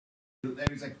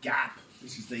There is a gap.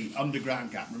 This is the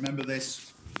underground gap. Remember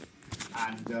this?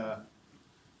 And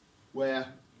where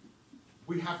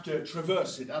we have to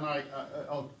traverse it. And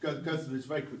I'll go through this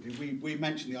very quickly. We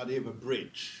mentioned the idea of a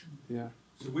bridge. Yeah.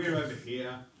 So we're over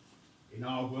here in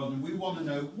our world, and we want to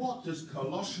know, what does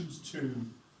Colossians 2,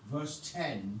 verse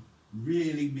 10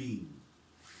 really mean?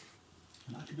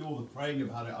 And I can do all the praying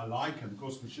about it I like, and of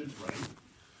course we should pray.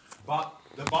 But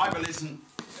the Bible isn't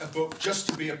a book just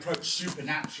to be approached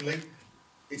supernaturally.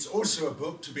 It's also a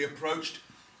book to be approached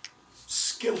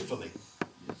skillfully.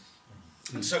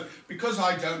 And so, because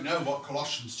I don't know what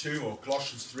Colossians 2 or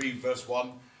Colossians 3 verse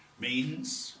 1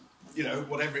 means,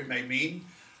 whatever it may mean,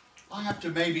 I have to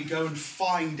maybe go and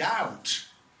find out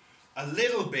a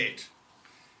little bit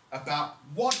about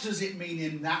what does it mean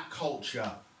in that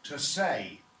culture to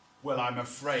say, well, I'm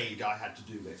afraid I had to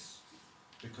do this.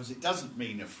 Because it doesn't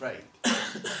mean afraid.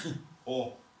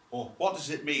 or what does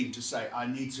it mean to say,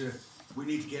 we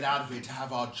need to get out of here to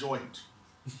have our joint?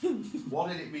 What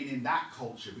did it mean in that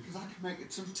culture? Because I can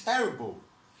make some terrible,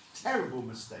 terrible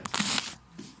mistakes.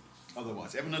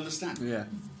 Otherwise, everyone understand? Yeah.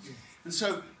 And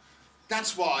so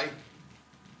that's why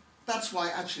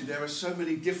actually there are so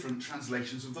many different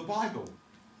translations of the Bible.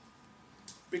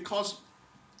 Because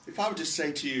if I were to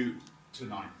say to you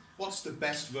tonight, what's the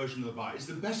best version of the Bible? Is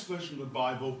the best version of the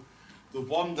Bible the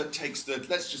one that takes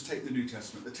let's just take the New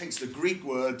Testament, that takes the Greek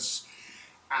words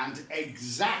and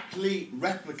exactly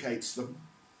replicates them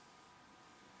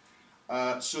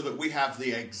so that we have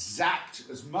the exact,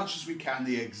 as much as we can,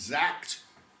 the exact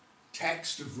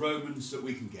text of Romans that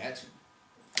we can get?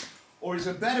 Or is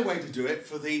a better way to do it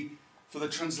for the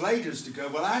translators to go,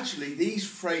 well, actually, these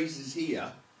phrases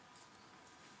here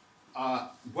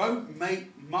won't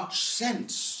make much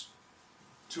sense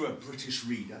to a British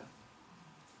reader.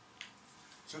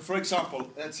 So, for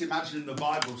example, let's imagine in the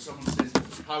Bible someone says,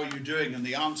 how are you doing? And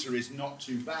the answer is not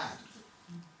too bad.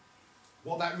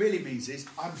 What that really means is,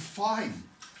 I'm fine.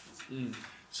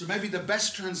 So maybe the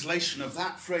best translation of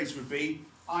that phrase would be,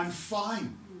 I'm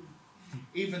fine.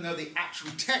 Even though the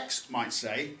actual text might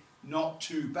say, not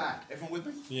too bad. Everyone with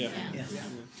me? Yeah.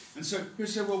 And so you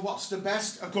say, well, what's the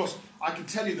best? Of course, I can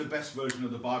tell you the best version of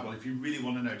the Bible if you really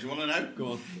want to know. Do you want to know?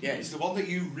 Go on. Yeah, it's the one that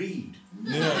you read.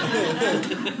 Yeah.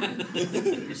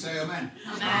 You say amen.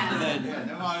 Amen. Yeah,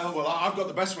 no, well, I've got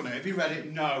the best one here. Have you read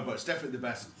it? No, but it's definitely the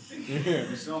best.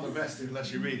 It's not the best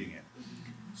unless you're reading it.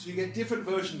 So you get different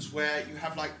versions where you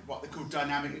have like what they call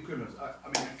dynamic equivalents. I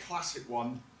mean, a classic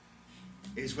one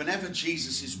is whenever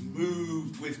Jesus is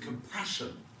moved with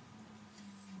compassion.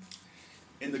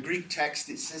 In the Greek text,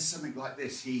 it says something like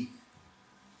this. And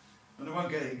I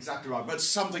won't get it exactly right, but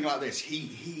something like this.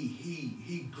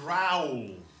 He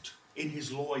growled in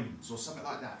his loins, or something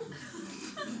like that.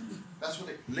 That's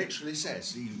what it literally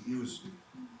says. He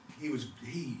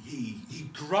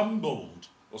grumbled,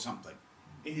 or something,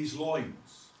 in his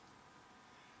loins.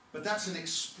 But that's an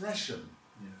expression.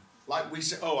 Yeah. Like we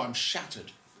say, oh, I'm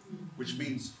shattered, which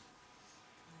means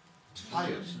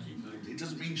tired. It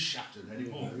doesn't mean shattered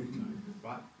anymore.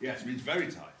 Right? Yes, it means very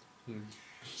tired.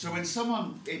 So when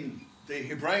someone in the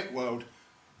Hebraic world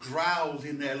growled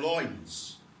in their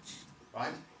loins,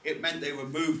 right, it meant they were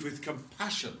moved with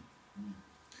compassion.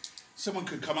 Someone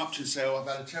could come up to you and say, oh, I've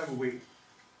had a terrible week.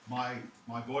 My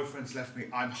boyfriend's left me.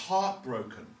 I'm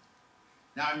heartbroken.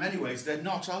 Now, in many ways, they're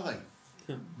not, are they?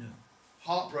 No.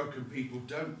 Heartbroken people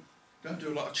don't do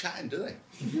a lot of chatting, do they?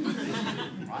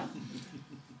 Right?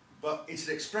 But it's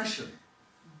an expression.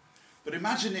 But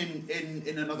imagine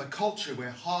in another culture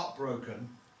where heartbroken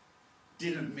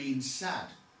didn't mean sad.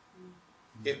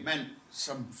 It meant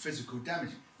some physical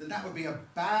damage. Then that would be a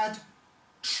bad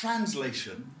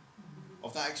translation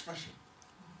of that expression.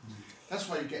 That's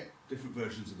why you get different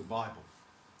versions of the Bible.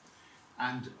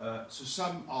 And so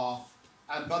some are...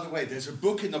 And by the way, there's a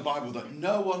book in the Bible that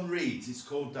no one reads. It's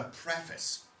called the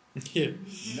Preface. Yeah.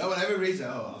 No one ever reads it.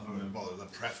 Oh, I'm not going to bother the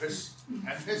Preface.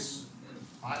 Preface?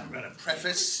 I haven't read a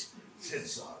preface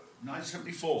since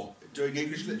 1974, doing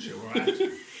English literature, where I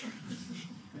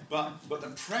am. But the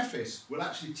preface will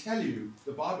actually tell you,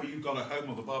 the Bible you've got at home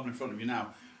or the Bible in front of you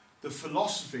now, the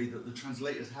philosophy that the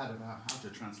translators had about how to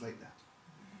translate that.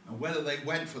 And whether they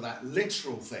went for that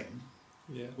literal thing,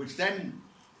 which then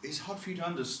is hard for you to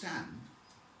understand,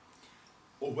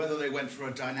 or whether they went for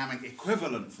a dynamic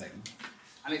equivalent thing.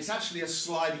 And it's actually a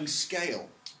sliding scale.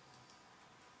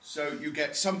 So you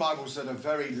get some Bibles that are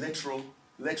very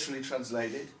literally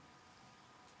translated.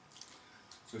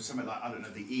 So something like, I don't know,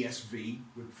 the ESV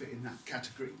would fit in that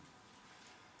category.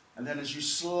 And then as you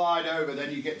slide over,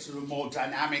 then you get to a more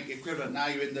dynamic equivalent. Now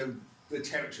you're in the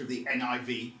territory of the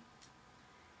NIV.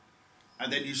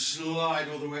 And then you slide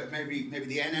all the way, maybe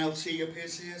the NLT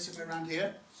appears here, somewhere around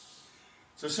here.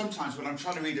 So sometimes when I'm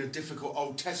trying to read a difficult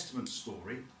Old Testament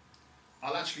story,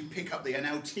 I'll actually pick up the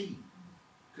NLT.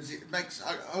 Because it makes,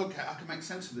 okay, I can make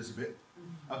sense of this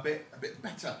a bit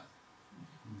better.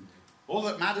 All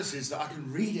that matters is that I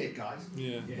can read it, guys.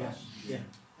 Yeah. Yeah.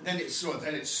 Then it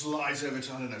slides over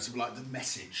to, I don't know, something like the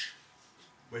Message,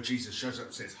 where Jesus shows up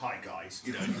and says, "Hi guys,"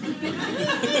 you know.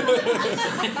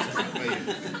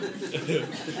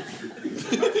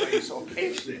 Where you sort of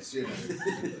pitch this, you know.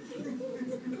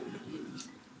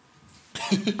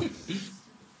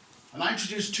 And I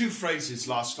introduced two phrases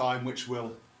last time, which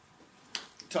we'll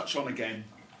touch on again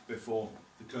before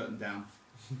the curtain down.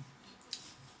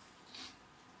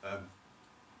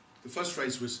 The first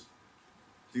phrase was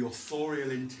the authorial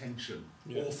intention,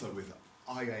 author with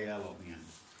IAL on the end.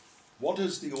 What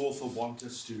does the author want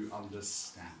us to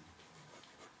understand?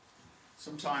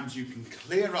 Sometimes you can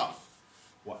clear up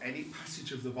what any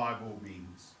passage of the Bible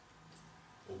means,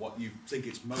 or what you think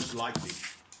it's most likely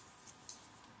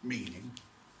meaning,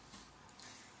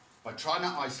 by trying to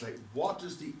isolate what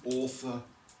does the author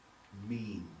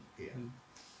mean here.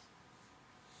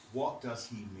 What does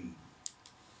he mean?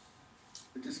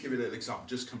 I'll just give you a little example,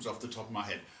 just comes off the top of my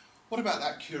head. What about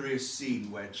that curious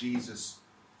scene where Jesus,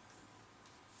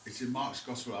 it's in Mark's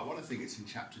Gospel, I want to think it's in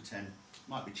chapter 10,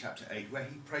 might be chapter 8, where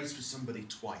he prays for somebody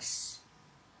twice.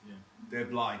 Yeah. They're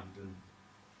blind and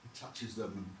he touches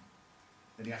them and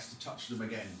then he has to touch them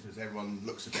again because everyone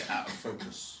looks a bit out of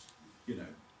focus, you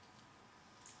know.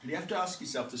 And you have to ask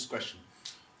yourself this question.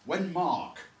 When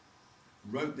Mark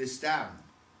wrote this down,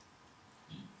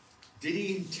 did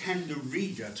he intend the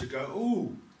reader to go,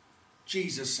 "Oh,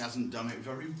 Jesus hasn't done it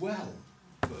very well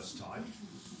first time,"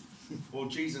 or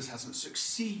Jesus hasn't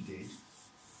succeeded,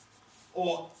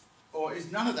 or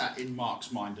is none of that in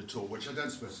Mark's mind at all, which I don't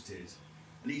suppose it is,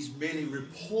 and he's merely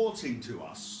reporting to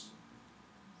us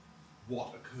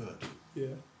what occurred.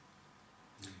 Yeah.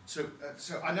 So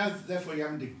I know, therefore, you're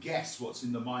having to guess what's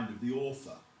in the mind of the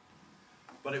author,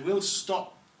 but it will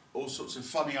stop all sorts of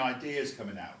funny ideas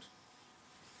coming out.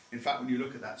 In fact, when you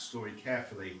look at that story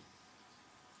carefully,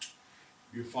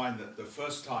 you find that the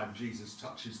first time Jesus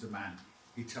touches the man,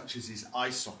 he touches his eye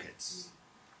sockets.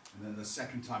 And then the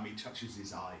second time he touches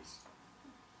his eyes.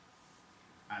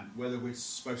 And whether we're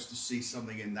supposed to see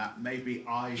something in that, maybe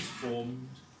eyes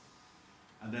formed,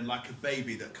 and then like a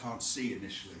baby that can't see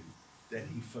initially, then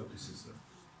he focuses them.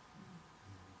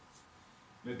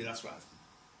 Maybe that's what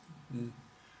happened.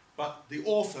 But the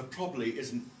author probably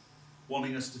isn't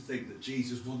wanting us to think that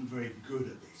Jesus wasn't very good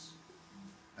at this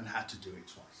and had to do it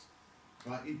twice.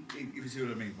 Right? You see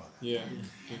what I mean by that? Yeah.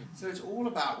 So it's all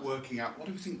about working out, what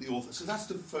do we think the author... So that's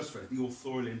the first phrase, the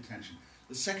authorial intention.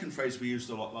 The second phrase we used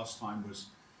a lot last time was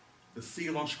the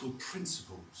theological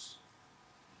principles.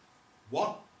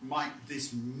 What might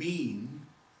this mean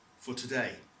for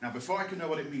today? Now, before I can know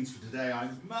what it means for today, I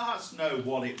must know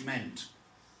what it meant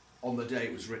on the day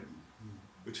it was written,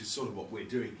 which is sort of what we're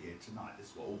doing here tonight. This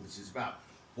is what all this is about.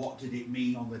 What did it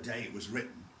mean on the day it was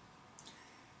written?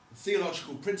 The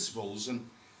theological principles, and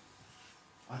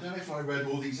I don't know if I read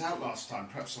all these out last time,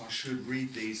 perhaps I should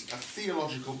read these. A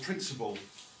theological principle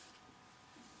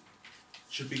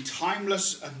should be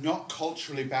timeless and not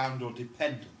culturally bound or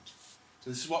dependent. So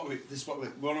this is what we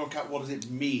want to look at. What does it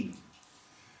mean?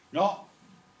 Not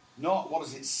what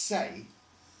does it say,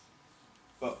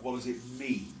 but what does it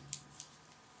mean?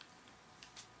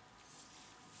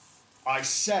 I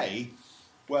say,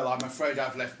 well, I'm afraid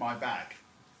I've left my bag.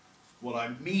 What I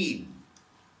mean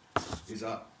is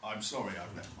I'm sorry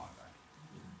I've left my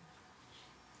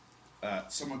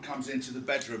bag. Someone comes into the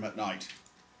bedroom at night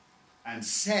and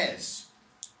says,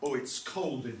 "Oh, it's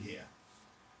cold in here."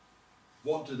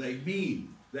 What do they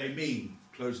mean? They mean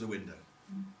close the window.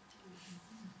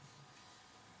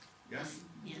 Yes?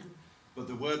 Yeah. But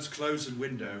the words close and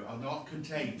window are not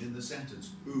contained in the sentence,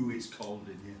 "Ooh, it's cold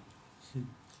in here."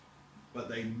 But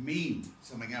they mean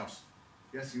something else.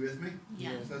 Yes, you with me?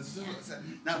 Yeah.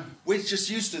 Now, we're just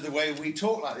used to the way we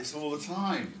talk like this all the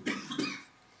time.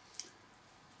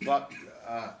 But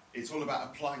it's all about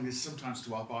applying this sometimes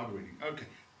to our Bible reading. Okay.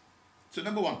 So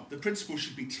number one, the principle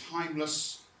should be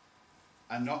timeless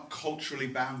and not culturally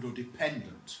bound or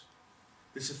dependent.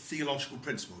 This is a theological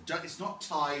principle. It's not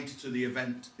tied to the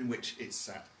event in which it's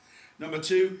set. Number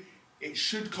two, it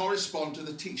should correspond to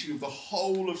the teaching of the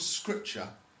whole of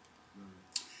Scripture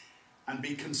and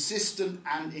be consistent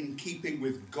and in keeping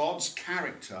with God's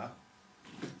character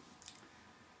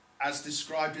as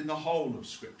described in the whole of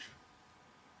Scripture.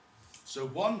 So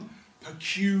one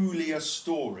peculiar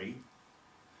story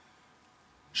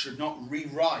should not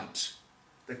rewrite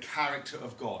the character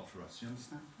of God for us. You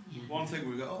understand? Yeah. One thing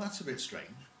we go, oh, that's a bit strange.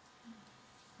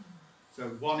 So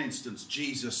one instance,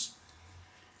 Jesus,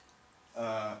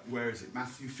 where is it?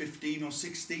 Matthew 15 or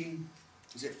 16?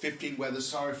 Is it 15 where the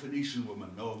Syrophoenician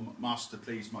woman, oh, Master,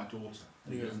 please, my daughter.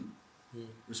 And he doesn't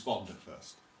respond at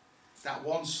first. That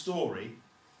one story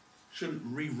shouldn't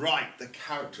rewrite the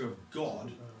character of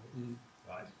God.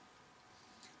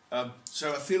 Right?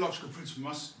 So a theological principle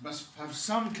must have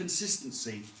some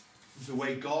consistency with the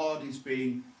way God is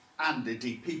being, and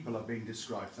indeed people are being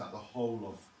described throughout the whole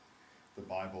of the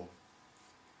Bible.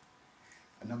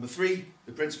 And number 3,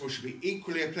 the principle should be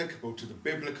equally applicable to the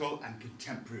biblical and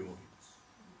contemporary audience.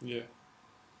 Yeah.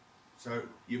 So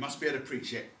you must be able to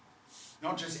preach it,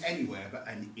 not just anywhere, but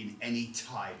in any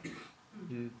time.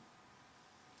 Mm.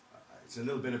 It's a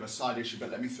little bit of a side issue, but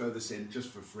let me throw this in just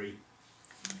for free.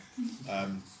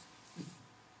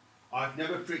 I've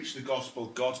never preached the gospel,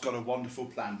 God's got a wonderful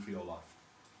plan for your life.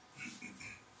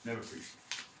 Never preached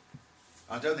it.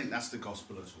 I don't think that's the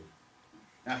gospel at all.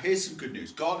 Now here's some good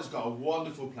news. God has got a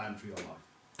wonderful plan for your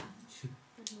life.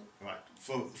 Right,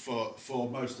 for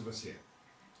most of us here.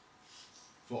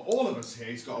 For all of us here,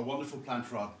 he's got a wonderful plan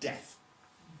for our death.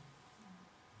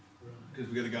 Because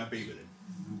we're going to go and be with him.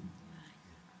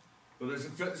 But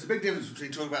there's a big difference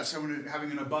between talking about someone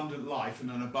having an abundant life and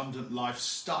an abundant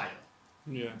lifestyle.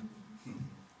 Yeah.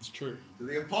 It's true.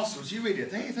 The apostles, you read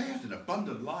it, they had an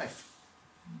abundant life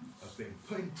of being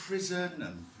put in prison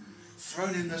and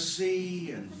thrown in the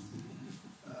sea and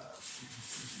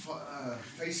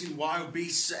facing wild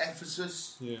beasts at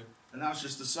Ephesus. Yeah. And that was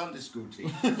just the Sunday school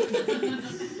team.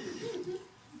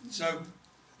 So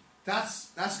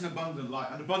that's an abundant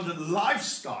life. An abundant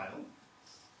lifestyle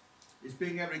is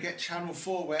being able to get Channel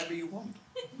 4 wherever you want.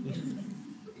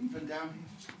 Even down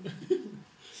here.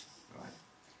 Right.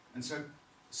 And so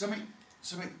something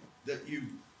that you...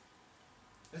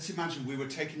 Let's imagine we were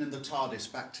taken in the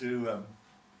TARDIS back to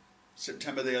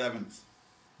September the 11th.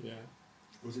 Yeah.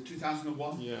 Was it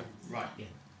 2001? Yeah. Right. Yeah.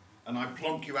 And I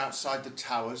plonk you outside the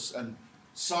towers, and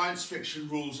science fiction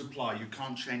rules apply. You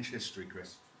can't change history,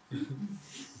 Chris.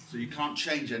 So you can't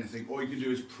change anything. All you can do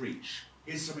is preach.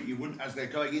 Here's something you wouldn't, as they're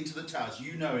going into the towers,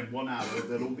 you know in 1 hour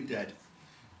they'll all be dead.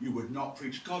 You would not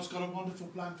preach, God's got a wonderful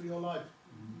plan for your life.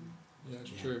 Yeah,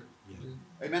 it's true.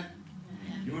 Yeah. Amen?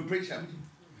 Yeah. You wouldn't preach that, would you?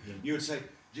 Yeah. You would say,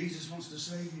 Jesus wants to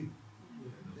save you.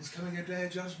 There's coming a day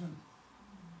of judgment.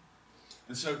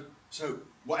 And so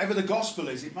whatever the gospel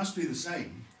is, it must be the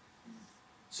same.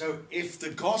 So if the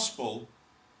gospel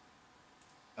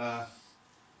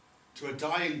to a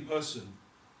dying person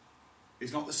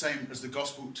is not the same as the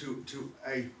gospel to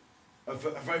a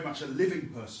very much a living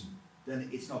person, then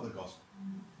it's not the gospel.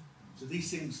 So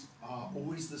these things are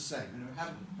always the same. You know,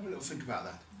 have a little think about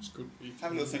that. It's good.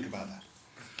 Have a little think about that.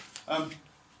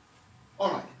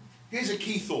 All right, here's a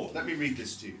key thought. Let me read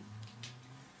this to you.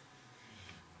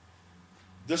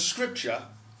 The scripture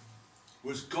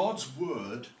was God's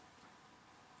word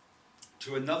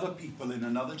to another people in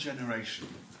another generation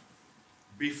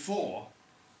before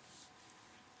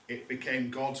it became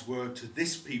God's word to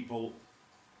this people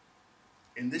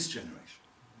in this generation.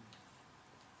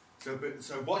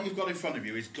 So what you've got in front of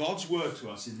you is God's word to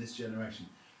us in this generation.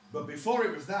 But before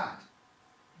it was that,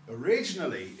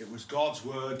 originally it was God's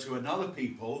word to another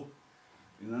people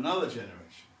in another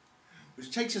generation.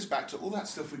 Which takes us back to all that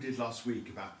stuff we did last week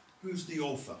about who's the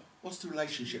author? What's the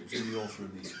relationship between the author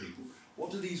and these people?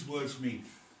 What do these words mean?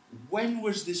 When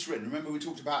was this written? Remember we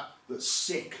talked about that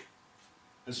sick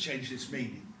has changed its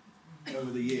meaning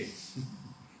over the years.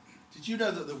 Did you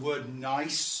know that the word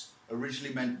nice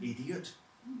originally meant idiot?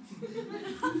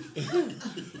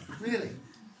 Really?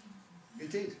 It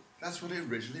did. That's what it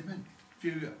originally meant.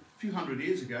 A few hundred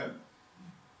years ago,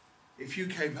 if you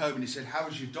came home and he said, how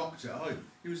was your doctor? Oh,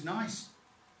 he was nice.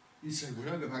 You'd say, well,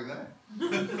 don't go back there.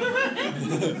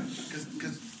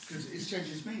 Because it's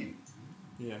changed its meaning.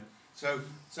 Yeah. So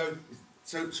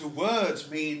words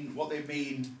mean what they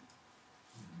mean.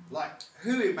 Like,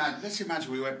 let's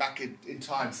imagine we went back in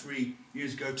time 3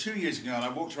 years ago, 2 years ago, and I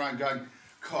walked around going,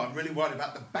 God, I'm really worried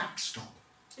about the backstop.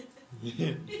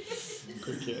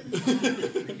 Cricket.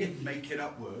 Making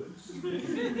up words.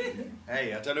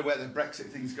 Hey, I don't know where the Brexit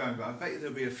thing's going, but I bet you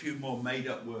there'll be a few more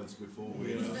made-up words before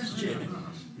we...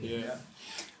 Yeah.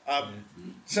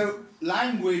 So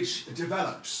language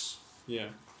develops. Yeah.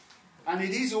 And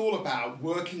it is all about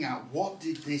working out what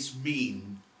did this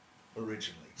mean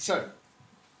originally. So,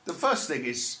 the first thing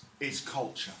is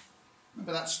culture.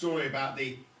 Remember that story about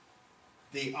the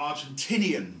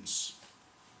Argentinians?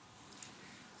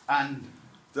 And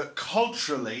that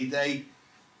culturally they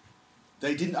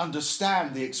didn't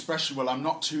understand the expression, well, I'm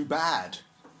not too bad.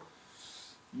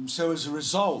 So as a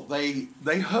result, they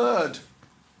heard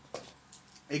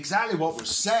exactly what was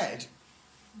said,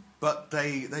 but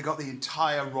they got the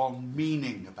entire wrong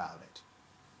meaning about it.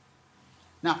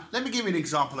 Now, let me give you an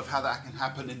example of how that can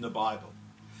happen in the Bible.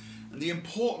 And the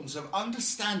importance of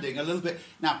understanding a little bit.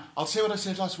 Now, I'll say what I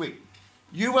said last week.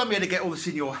 You won't be able to get all this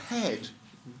in your head.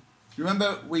 You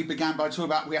remember we began by talking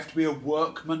about we have to be a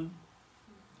workman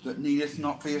that needeth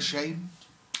not be ashamed?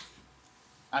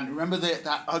 And remember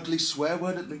that ugly swear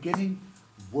word at the beginning?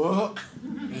 Work.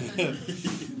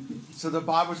 So the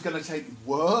Bible's going to take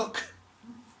work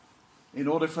in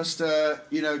order for us to,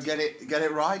 get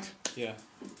it right. Yeah.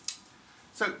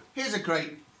 So here's a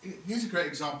great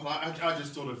example. I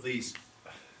just thought of these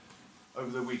over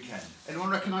the weekend. Anyone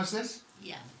recognise this?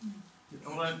 Yeah.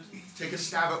 I want to take a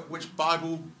stab at which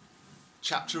Bible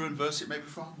chapter and verse it may be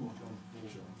from.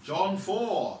 John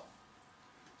 4.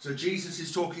 So Jesus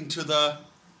is talking to the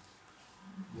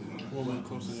woman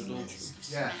caught in adultery.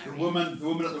 Yeah, the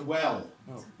woman at the well.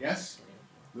 Oh. Yes?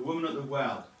 The woman at the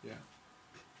well. Yeah.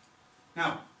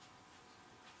 Now,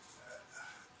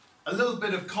 a little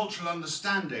bit of cultural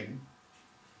understanding,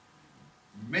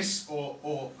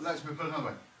 or let's put it another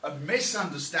way, a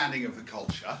misunderstanding of the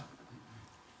culture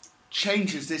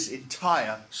changes this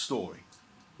entire story.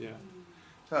 Yeah.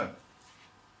 So,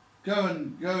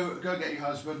 go get your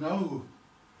husband. No,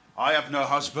 I have no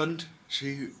husband,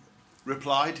 she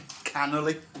replied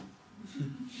cannily.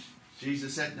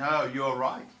 Jesus said, no, you're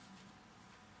right.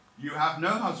 You have no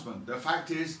husband. The fact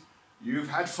is, you've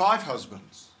had 5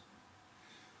 husbands.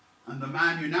 And the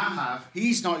man you now have,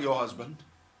 he's not your husband.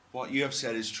 What you have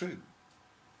said is true.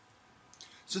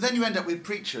 So then you end up with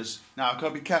preachers. Now, I've got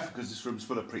to be careful because this room's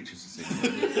full of preachers. So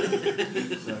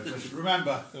just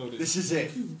remember, this is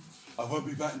it. I won't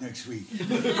be back next week. So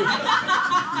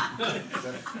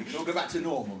it'll go back to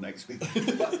normal next week.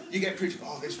 But you get preachers,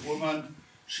 this woman,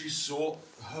 she sought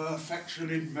her affection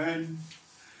in men.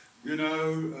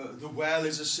 The well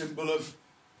is a symbol of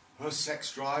her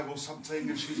sex drive or something,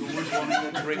 and she's always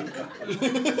wanting a drink.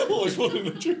 Always wanting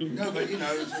a drink. No, but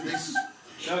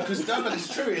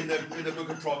it's true in the book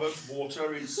of Proverbs.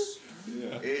 Water is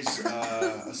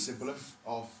a symbol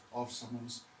of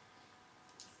someone's.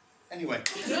 Anyway,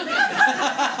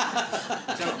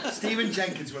 so Stephen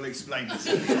Jenkins will explain this.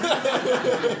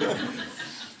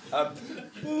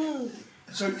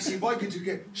 So you see, why could you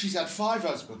get? She's had 5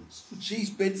 husbands. She's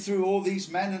been through all these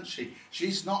men, and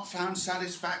she's not found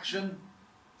satisfaction.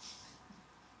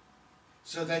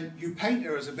 So then you paint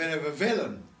her as a bit of a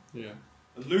villain, a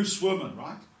loose woman,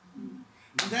 right?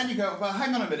 And then you go, well,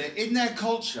 hang on a minute. In their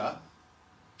culture,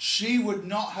 she would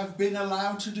not have been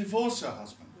allowed to divorce her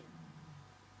husband.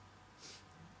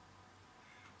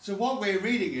 So what we're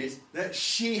reading is that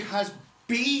she has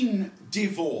been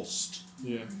divorced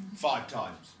 5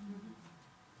 times.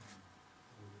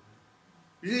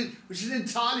 Which is an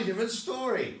entirely different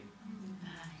story.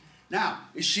 Now,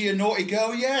 is she a naughty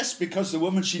girl? Yes, because the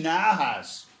woman she now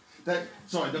has. The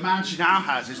man she now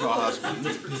has is not her husband.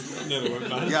 Never went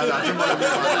back. Yeah, I didn't want to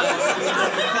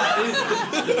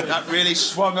be like that really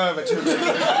swung over to me.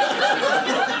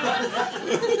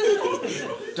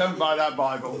 Don't buy that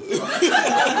Bible.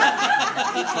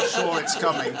 I'm sure it's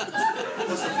coming.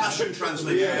 That's the Passion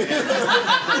Translation.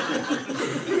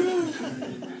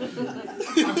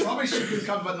 I promise you can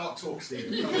come but not talk,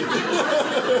 Stephen. Yeah,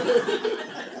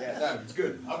 that was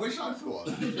good. I wish I'd thought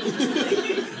of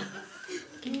that.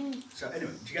 So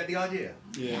anyway, do you get the idea?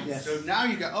 Yeah. Yes. So now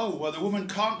you go, the woman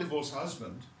can't divorce her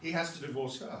husband. He has to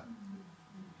divorce her.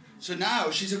 So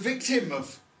now she's a victim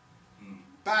of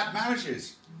bad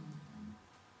marriages.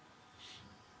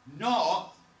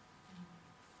 Not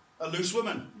a loose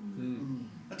woman.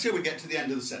 Until we get to the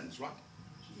end of the sentence, right?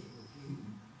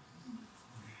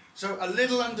 So a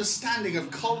little understanding of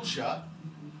culture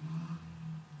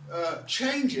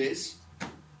changes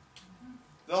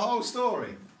the whole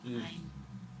story.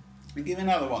 I'll give you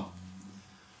another one.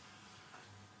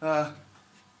 Look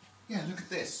at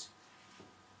this.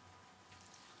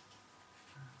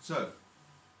 So,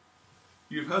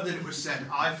 you've heard that it was said,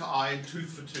 eye for eye and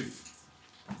tooth for tooth.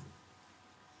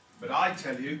 But I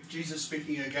tell you, Jesus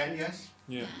speaking again, yes?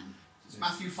 Yeah. It's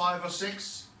Matthew 5 or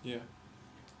 6. Yeah.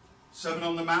 Sermon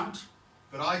on the Mount.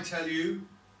 But I tell you,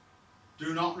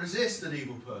 do not resist an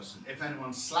evil person. If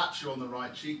anyone slaps you on the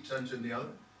right cheek, turn to him the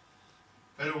other.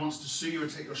 If anyone wants to sue you and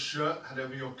take your shirt, hand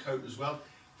over your coat as well.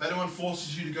 If anyone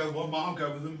forces you to go 1 mile,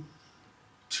 go with them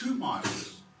 2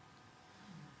 miles.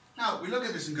 Now, we look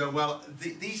at this and go, well,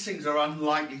 these things are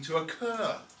unlikely to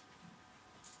occur.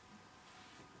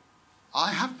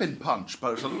 I have been punched, but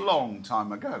it was a long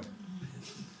time ago.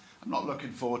 I'm not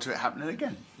looking forward to it happening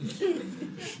again.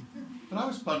 But I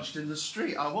was punched in the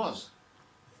street, I was.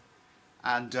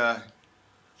 And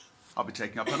I'll be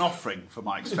taking up an offering for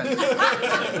my expenses.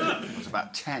 I was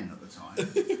about 10 at the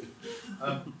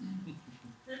time.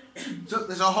 So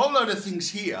there's a whole load of things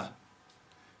here.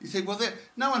 You think, well,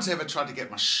 no one's ever tried to get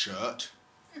my shirt.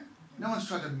 No one's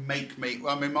tried to make me...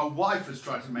 Well, I mean, my wife has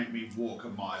tried to make me walk a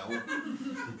mile.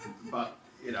 But,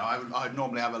 you know, I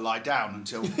normally have her lie down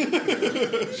until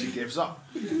she gives up.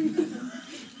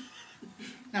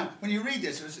 Now, when you read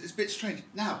this, it's a bit strange.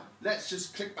 Now, let's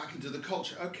just click back into the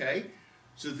culture. Okay,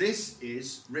 so this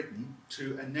is written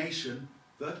to a nation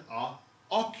that are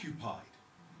occupied.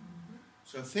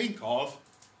 So think of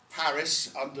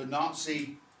Paris under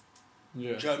Nazi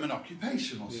German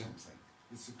occupation or something.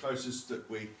 It's the closest that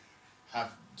we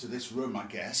have to this room, I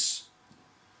guess.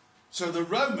 So the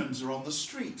Romans are on the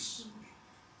streets.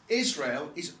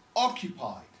 Israel is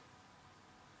occupied.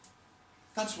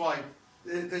 That's why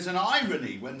there's an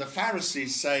irony when the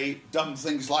Pharisees say dumb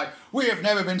things like, "We have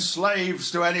never been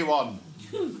slaves to anyone."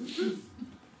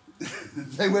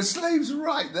 They were slaves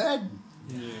right then.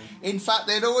 Yeah. In fact,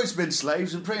 they'd always been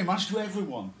slaves and pretty much to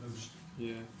everyone.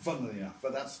 Yeah. Funnily enough,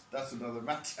 but that's another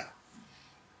matter.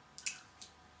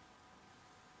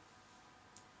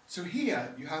 So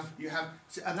here you have,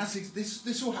 and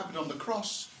this all happened on the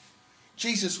cross.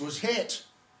 Jesus was hit.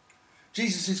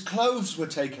 Jesus' clothes were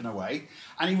taken away,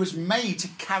 and he was made to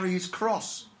carry his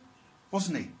cross,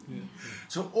 wasn't he? Yeah.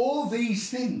 So all these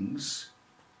things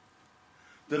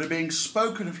that are being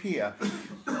spoken of here.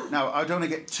 Now, I don't want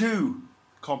to get too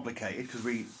complicated because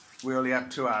we only have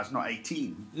 2 hours, not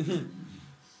 18.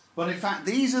 But in fact,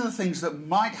 these are the things that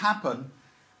might happen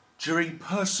during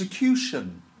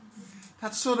persecution.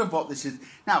 That's sort of what this is.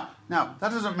 Now that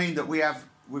doesn't mean that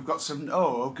we've got some.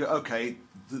 Oh, okay.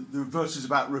 The verses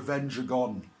about revenge are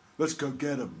gone. Let's go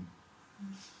get them.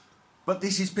 But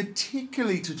this is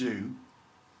particularly to do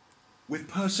with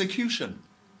persecution.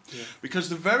 Yeah. Because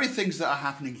the very things that are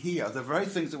happening here are the very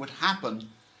things that would happen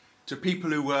to people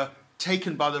who were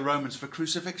taken by the Romans for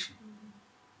crucifixion.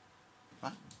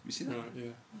 Right? You see that? Right,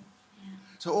 yeah.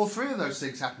 So all three of those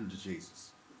things happened to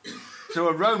Jesus. So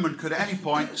a Roman could at any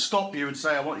point stop you and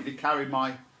say, "I want you to carry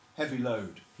my heavy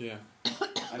load." Yeah.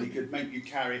 And he could make you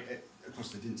carry it. Of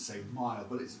course, they didn't say mile,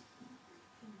 but it's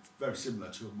very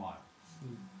similar to a mile.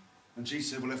 Mm. And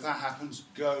Jesus said, "Well, if that happens,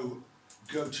 go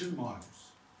 2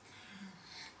 miles."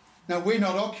 Now, we're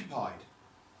not occupied.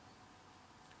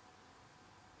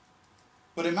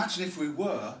 But imagine if we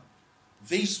were,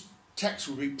 these texts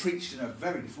would be preached in a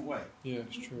very different way. Yeah,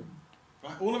 it's true.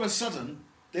 Right? All of a sudden,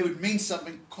 they would mean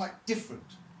something quite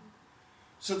different.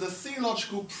 So the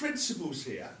theological principles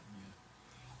here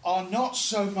are not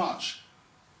so much,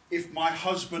 if my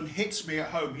husband hits me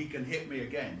at home, he can hit me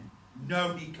again.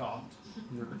 No, he can't.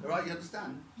 No. All right, you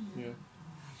understand? Yeah.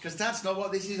 Because that's not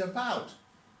what this is about.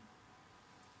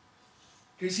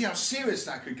 Can you see how serious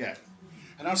that could get?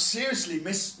 And how seriously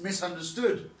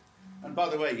misunderstood. And by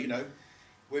the way, you know,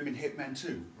 women hit men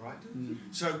too, right? Mm.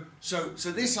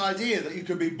 So this idea that you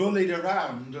could be bullied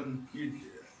around and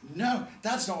no,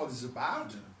 that's not what this is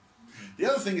about. The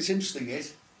other thing that's interesting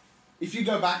is, if you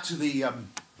go back to the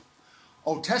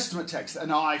Old Testament text,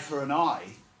 an eye for an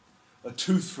eye, a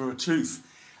tooth for a tooth,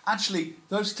 actually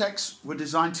those texts were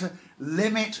designed to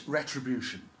limit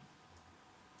retribution.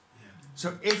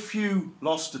 So if you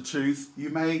lost a tooth, you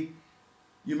may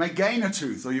gain a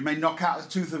tooth, or you may knock out the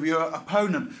tooth of your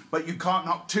opponent, but you can't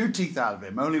knock 2 teeth out of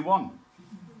him, only 1.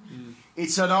 Mm.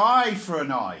 It's an eye for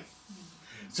an eye.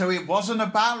 So it wasn't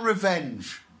about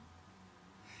revenge.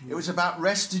 It was about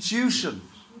restitution.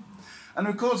 And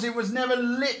of course, it was never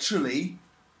literally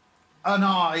an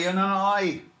eye and an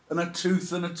eye, and a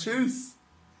tooth and a tooth.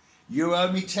 You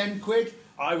owe me 10 quid,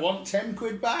 I want 10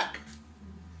 quid back.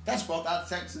 That's what that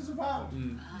text is about.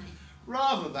 Mm.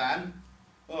 Rather than,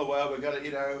 oh, well, we're going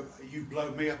to, you blow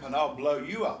me up and I'll blow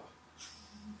you up.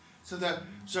 So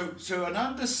an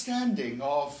understanding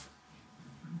of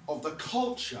the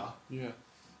culture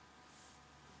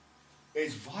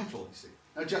is vital, you see.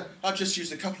 Now, I've just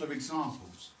used a couple of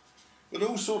examples, but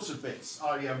all sorts of bits.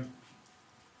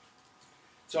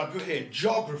 So I put here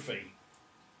geography,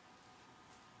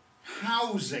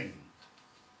 housing.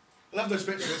 I love those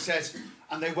bits where it says,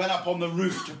 and they went up on the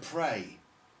roof to pray.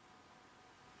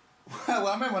 Well,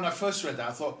 I remember when I first read that,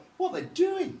 I thought, what are they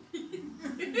doing?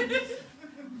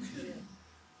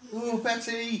 Oh,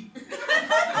 Betty! They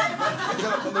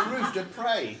got up on the roof to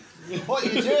pray. What are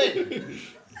you doing?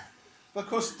 But of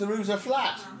course, the roofs are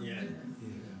flat. Yeah.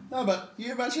 No, but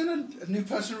you imagine a new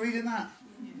person reading that?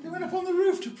 They went up on the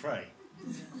roof to pray.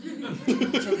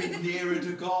 To be nearer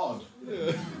to God.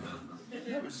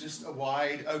 It was just a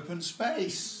wide open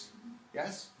space.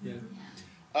 Yes? Yeah.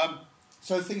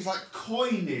 So things like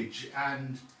coinage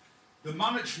and the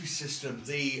monetary system,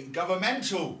 the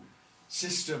governmental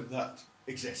system that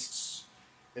exists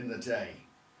in the day.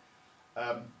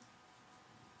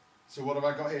 So what have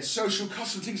I got here? Social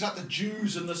customs, things like the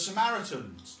Jews and the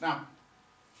Samaritans. Now,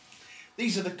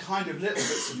 these are the kind of little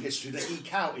bits of history that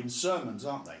eke out in sermons,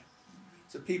 aren't they?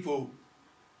 So people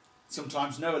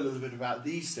sometimes know a little bit about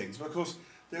these things, but of course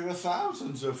there are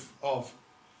thousands of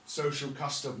social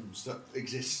customs that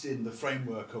exist in the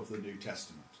framework of the New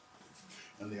Testament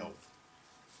and the Old.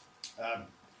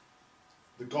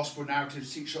 The gospel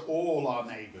narratives teach all our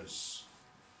neighbours.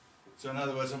 So in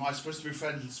other words, am I supposed to be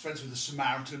friends with the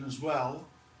Samaritan as well?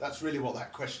 That's really what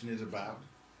that question is about.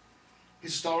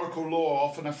 Historical law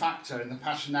often a factor in the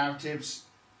Passion narratives.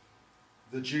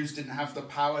 The Jews didn't have the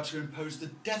power to impose the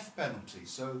death penalty,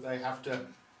 so they have to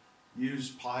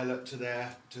use Pilate to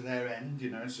their end,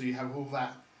 so you have all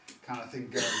that kind of thing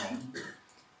going on.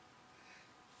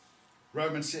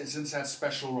 Roman citizens had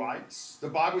special rights. The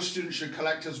Bible student should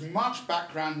collect as much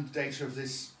background data of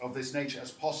this nature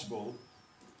as possible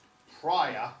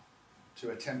prior to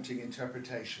attempting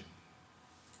interpretation.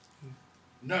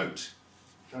 Note,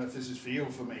 I don't know if this is for you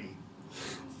or for me,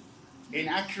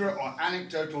 inaccurate or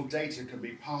anecdotal data can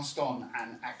be passed on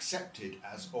and accepted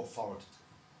as authoritative.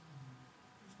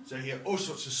 So here, all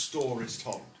sorts of stories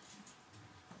told.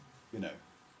 One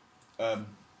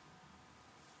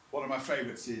of my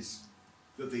favourites is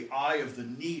that the eye of the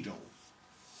needle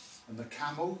and the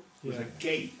camel was a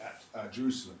gate at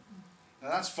Jerusalem. Now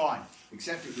that's fine,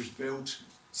 except it was built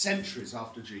centuries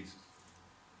after Jesus.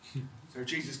 So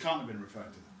Jesus can't have been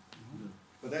referring to them.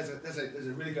 But there's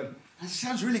a really good, and it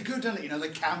sounds really good, doesn't it? The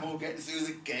camel getting through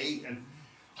the gate, and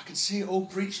I can see it all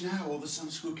preached now. All the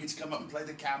Sunday school kids come up and play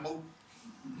the camel.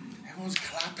 Everyone's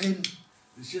clapping.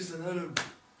 It's just another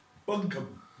bunkum.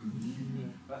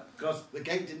 Because the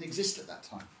gate didn't exist at that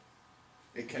time.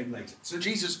 It came later. So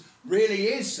Jesus really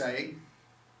is saying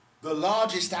the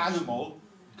largest animal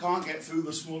can't get through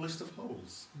the smallest of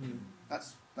holes.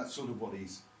 That's sort of what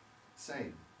he's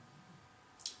saying.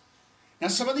 Now,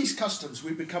 some of these customs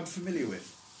we've become familiar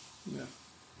with. Yeah.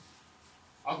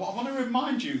 I want to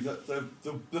remind you that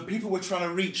the people we're trying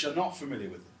to reach are not familiar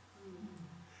with them.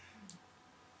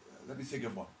 Let me think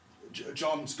of one.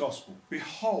 John's Gospel.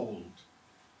 Behold,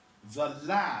 the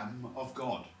Lamb of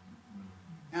God.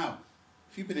 Now,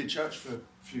 if you've been in church for a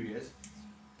few years,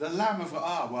 the Lamb of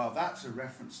God, well, that's a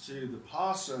reference to the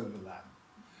Passover lamb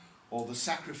or the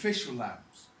sacrificial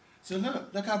lambs. So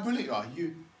look how brilliant you are.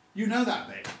 You know that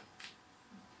bit.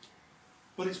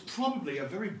 But it's probably a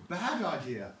very bad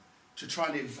idea to try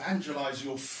and evangelize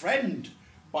your friend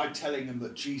by telling them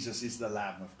that Jesus is the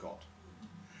Lamb of God.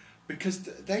 Because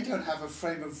they don't have a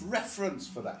frame of reference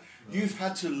for that. Right. You've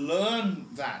had to learn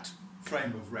that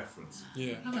frame of reference,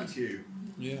 haven't you?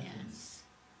 Yeah. Yes.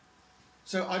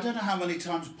 So I don't know how many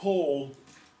times Paul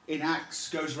in Acts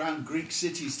goes around Greek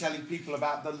cities telling people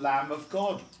about the Lamb of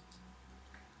God.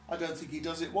 I don't think he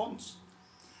does it once.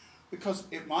 Because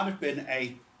it might have been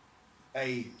a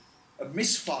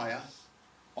misfire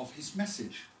of his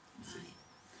message. Right.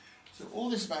 So all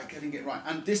this about getting it right.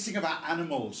 And this thing about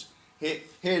animals.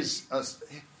 Here's a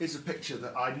picture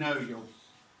that I know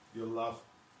you'll love.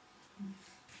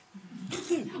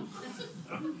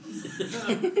 I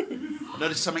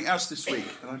noticed something else this week,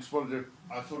 and I thought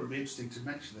it'd be interesting to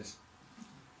mention this.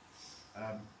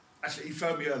 Actually, he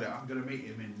phoned me earlier. I'm going to meet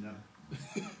him in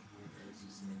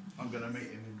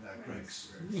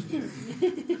Greg's.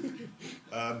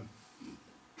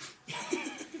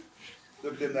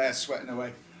 Look at him there sweating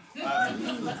away.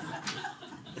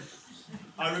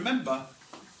 I remember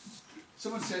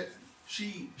someone said,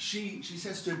 she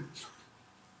says to him,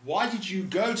 why did you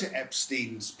go to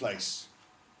Epstein's place?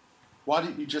 Why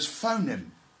didn't you just phone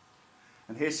him?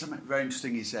 And here's something very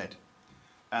interesting he said.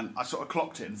 And I sort of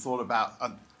clocked it and thought about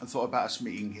us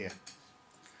meeting here.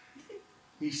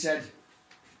 He said,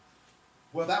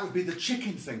 well, that would be the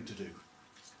chicken thing to do.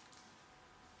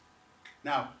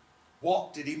 Now,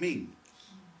 what did he mean?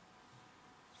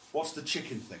 What's the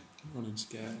chicken thing? Running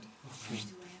scared.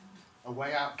 A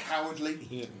way out cowardly?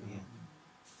 Yeah.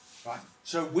 Right?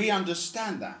 So we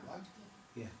understand that, right?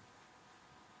 Yeah.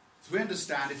 So we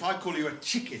understand if I call you a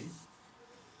chicken,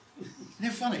 isn't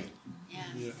it funny? Yeah.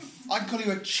 Yeah. I can call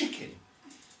you a chicken.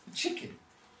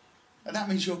 And that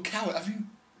means you're a coward. Have you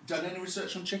done any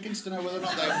research on chickens to know whether or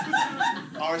not they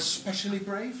are especially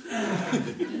brave?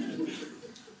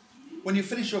 When you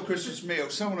finish your Christmas meal,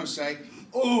 someone will say,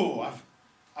 oh,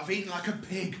 I've eaten like a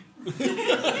pig.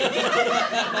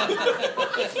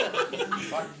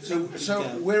 Right?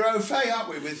 So we're au fait, aren't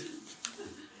we, with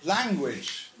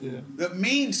language that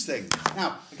means things.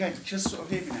 Now, again, just sort of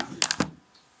hear me now.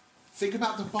 Think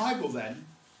about the Bible then.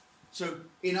 So,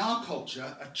 in our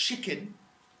culture, a chicken,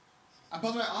 and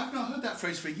by the way, I've not heard that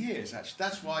phrase for years, actually.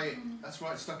 That's why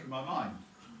it stuck in my mind.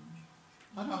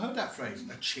 I've not heard that phrase,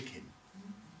 a chicken,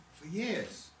 for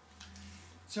years.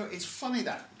 So it's funny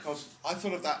that, because I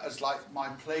thought of that as like my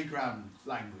playground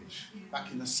language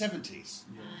back in the 70s.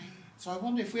 So I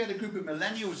wonder if we had a group of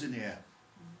millennials in here,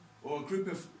 or a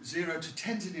group of 0 to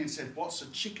 10s in here and said, what's a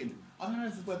chicken? I don't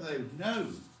know whether they would know.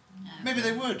 Maybe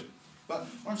they would. But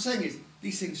what I'm saying is,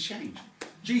 these things change.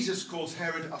 Jesus calls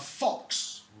Herod a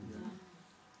fox.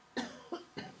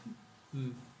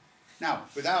 Now,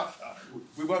 without,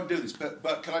 we won't do this,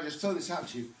 but can I just throw this out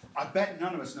to you? I bet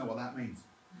none of us know what that means.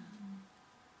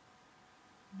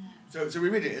 So we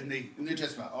read it in the New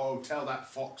Testament. Oh, tell that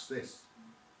fox this.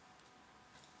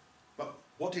 But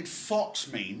what did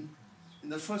fox mean in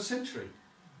the first century?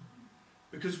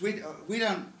 Because we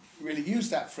don't really use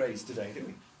that phrase today, do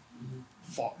we?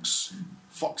 Fox,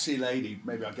 foxy lady.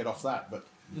 Maybe I'll get off that, but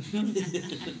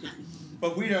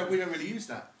but we don't really use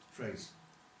that phrase.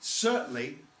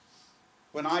 Certainly,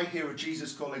 when I hear of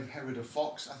Jesus calling Herod a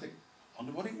fox, I think, I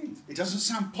wonder what he means. It doesn't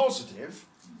sound positive,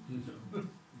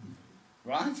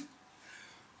 right?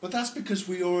 But that's because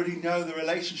we already know the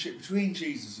relationship between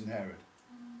Jesus and Herod.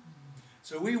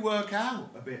 So we work out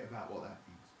a bit about what that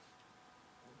means.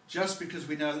 Just because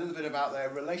we know a little bit about their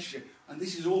relationship. And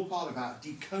this is all part about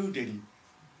decoding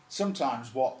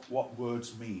sometimes what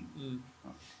words mean.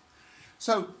 Right.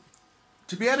 So,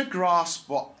 to be able to grasp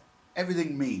what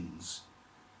everything means,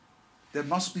 there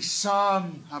must be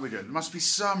some, there must be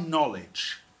some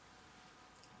knowledge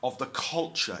of the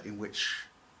culture in which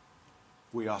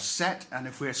we are set, and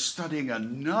if we're studying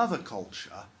another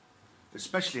culture,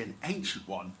 especially an ancient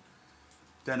one,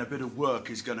 then a bit of work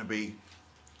is going to be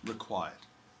required.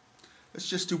 Let's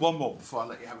just do one more before I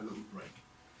let you have a little break.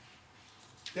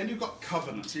 Then you've got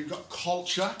covenant. So you've got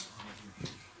culture,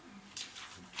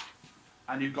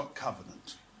 and you've got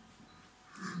covenant.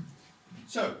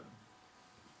 So,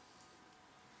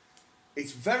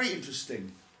 it's very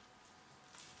interesting,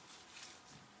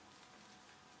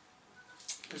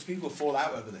 because people fall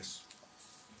out over this.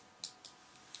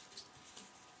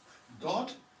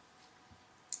 God,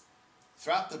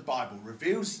 throughout the Bible,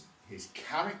 reveals his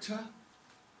character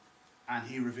and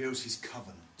he reveals his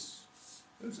covenants.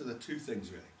 Those are the two things,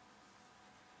 really.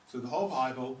 So the whole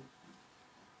Bible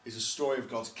is a story of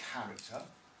God's character,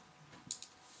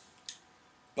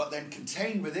 but then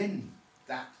contained within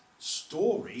that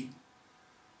story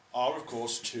are, of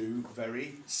course, two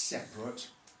very separate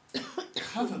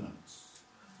covenants.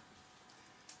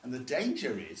 And the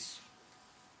danger is,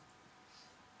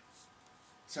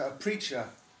 so a preacher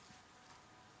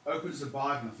opens the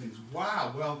Bible and thinks,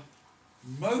 wow, well,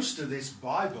 most of this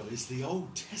Bible is the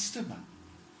Old Testament.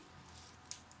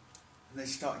 And they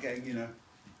start getting, a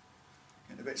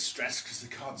bit stressed because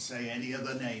they can't say any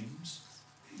other names.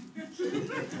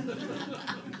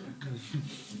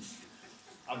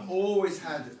 I've always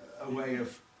had a way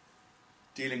of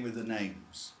dealing with the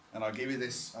names. And I'll give you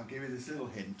this little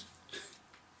hint.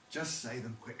 Just say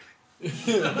them quickly.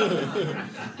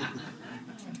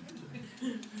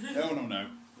 No.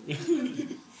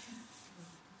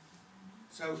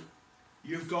 So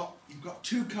you've got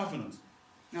two covenants.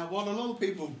 Now what a lot of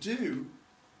people do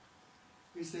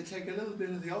is they take a little bit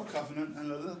of the old covenant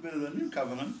and a little bit of the new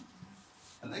covenant,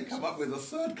 and they come up with a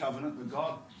third covenant that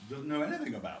God doesn't know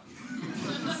anything about.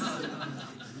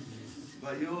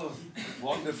 But you're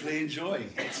wonderfully enjoying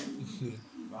it.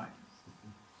 Right?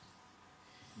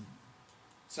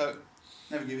 So,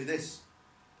 let me give you this.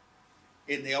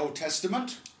 In the Old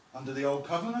Testament, under the Old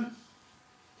Covenant,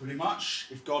 pretty much,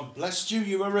 if God blessed you,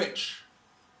 you were rich.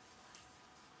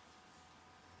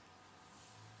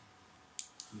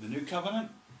 In the New Covenant,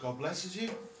 if God blesses you,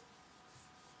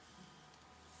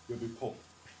 you'll be poor.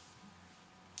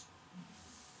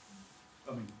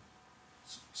 I mean,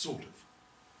 sort of.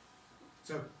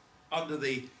 So, under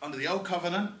the Old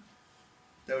Covenant,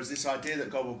 there was this idea that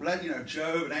God will bless,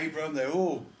 Job and Abram, they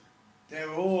all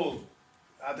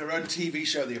had their own TV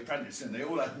show, The Apprentice, and they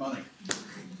all had money.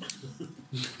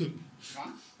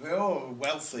 Right? They're all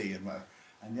wealthy.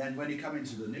 And then when you come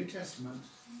into the New Testament,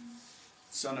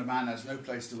 the Son of Man has no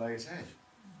place to lay his head.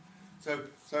 So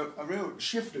a real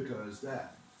shift occurs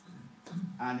there.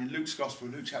 And in Luke's Gospel,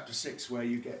 Luke chapter 6, where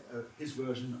you get his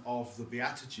version of the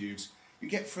Beatitudes, you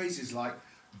get phrases like,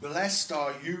 blessed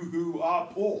are you who are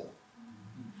poor.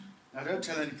 Now, don't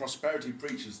tell any prosperity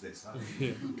preachers this. I'm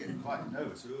getting quite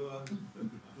nervous.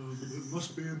 It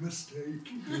must be a mistake.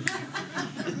 I'm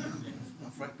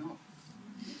afraid not.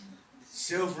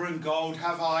 Silver and gold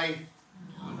have I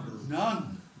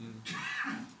none.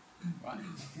 Right?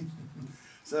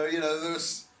 So, you know,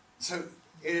 so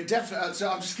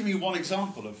I'm just giving you one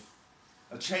example of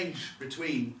a change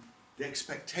between the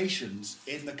expectations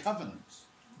in the covenants.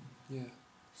 Yeah.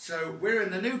 So we're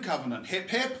in the new covenant. Hip,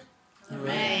 hip.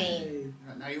 Hooray.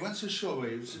 Now, you weren't so sure, were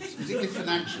you? Particularly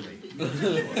financially.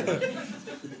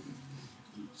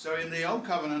 So in the old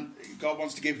covenant, God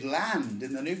wants to give land.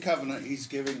 In the new covenant, he's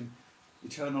giving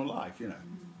eternal life, you know.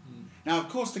 Now, of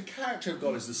course, the character of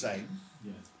God is the same.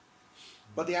 Yeah.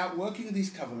 But the outworking of these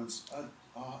covenants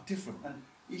are different. And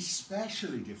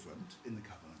especially different in the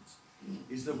covenants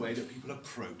is the way that people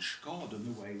approach God and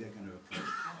the way they're going to approach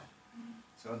God.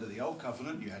 So under the old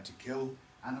covenant, you had to kill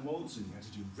animals and you had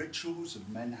to do rituals, and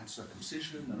men had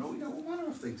circumcision and all manner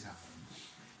of things happened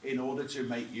in order to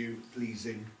make you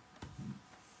pleasing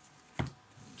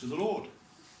to the Lord.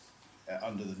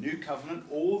 Under the new covenant,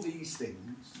 all these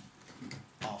things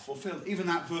are fulfilled. Even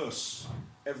that verse,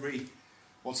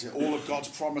 all of God's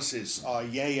promises are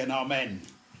yea and amen.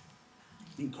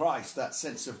 In Christ, that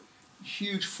sense of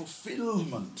huge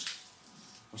fulfillment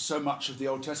of so much of the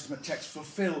Old Testament text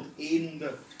fulfilled in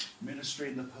the ministry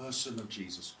and the person of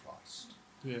Jesus Christ.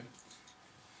 Yeah.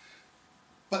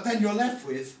 But then you're left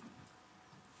with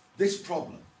this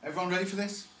problem. Everyone ready for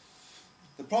this?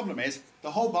 The problem is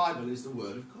the whole Bible is the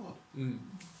Word of God.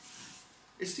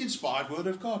 It's the inspired Word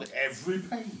of God, every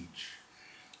page.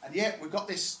 And yet we've got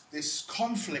this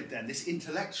conflict then, this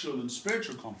intellectual and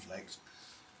spiritual conflict.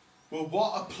 Well,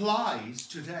 what applies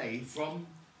today from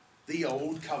the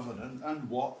old covenant and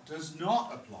what does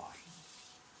not apply?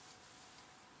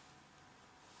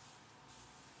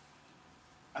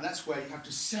 And that's where you have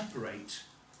to separate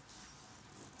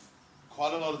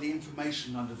quite a lot of the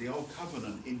information under the old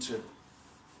covenant into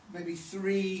maybe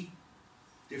 3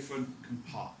 different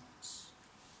compartments.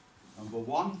 Number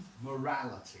 1,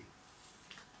 morality.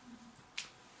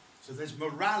 So there's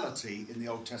morality in the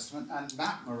Old Testament, and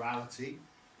that morality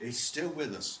is still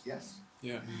with us, yes?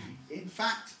 Yeah. In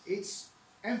fact, it's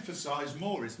emphasised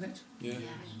more, isn't it? Yeah.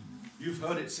 You've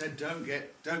heard it said,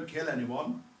 don't kill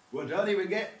anyone. Well, don't even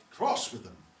get cross with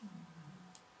them.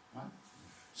 Right?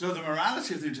 So the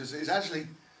morality of the New Testament is actually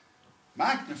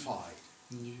magnified.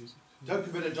 Don't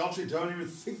commit adultery, don't even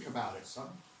think about it, son.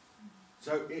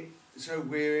 So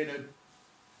we're in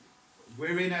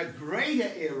a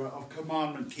greater era of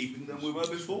commandment keeping than we were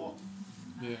before.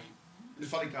 Yeah. In a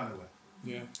funny kind of way.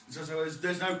 Yeah. So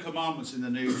there's no commandments in the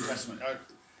New Testament.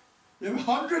 There are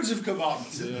hundreds of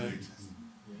commandments in the New Testament.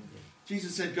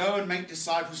 Jesus said, go and make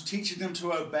disciples, teaching them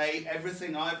to obey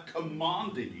everything I've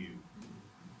commanded you.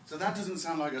 So that doesn't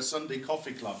sound like a Sunday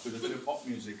coffee club with a bit of pop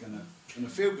music and a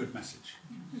feel-good message.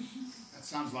 That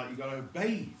sounds like you've got to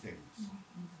obey things.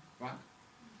 Right?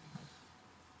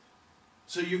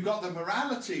 So you've got the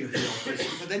morality of the Old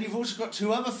Testament, but then you've also got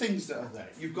 2 other things that are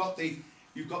there. You've got the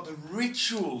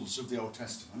rituals of the Old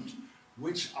Testament,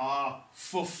 which are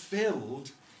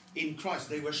fulfilled in Christ.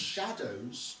 They were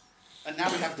shadows, and now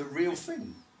we have the real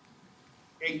thing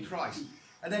in Christ.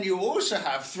 And then you also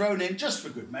have thrown in, just for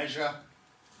good measure,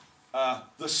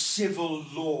 the civil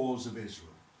laws of Israel,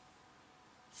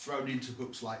 thrown into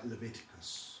books like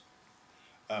Leviticus.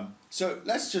 So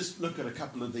let's just look at a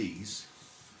couple of these.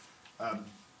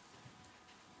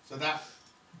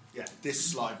 This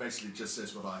slide basically just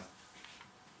says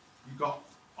you've got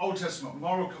Old Testament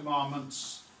moral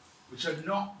commandments, which are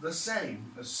not the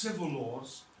same as civil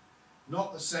laws,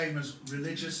 not the same as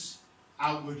religious,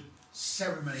 outward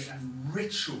ceremony and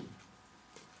ritual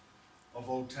of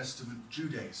Old Testament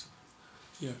Judaism.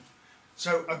 Yeah.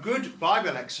 So a good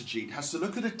Bible exegete has to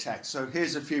look at a text. So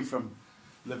here's a few from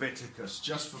Leviticus,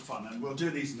 just for fun, and we'll do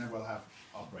these and then we'll have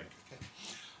our break. Okay.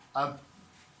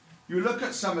 You look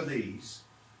at some of these.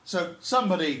 So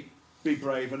somebody be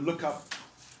brave and look up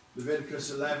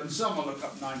Leviticus 11. Someone look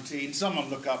up 19. Someone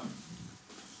look up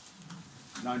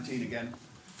 19 again.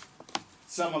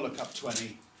 Someone look up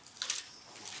 20.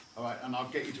 All right, and I'll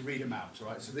get you to read them out. All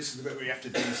right. So this is the bit where you have to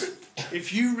do this.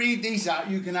 If you read these out,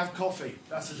 you can have coffee.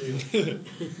 That's the deal.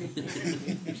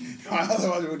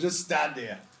 Otherwise, we'll just stand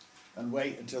here and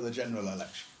wait until the general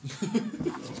election.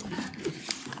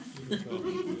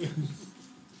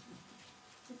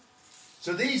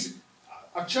 So these,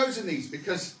 I've chosen these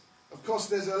because, of course,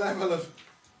 there's a level of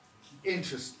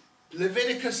interest.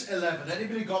 Leviticus 11.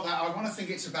 Anybody got that? I want to think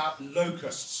it's about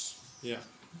locusts. Yeah.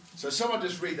 So someone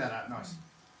just read that out. Nice.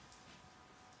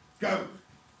 Go.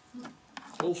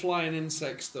 All flying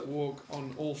insects that walk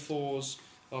on all 4s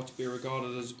are to be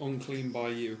regarded as unclean by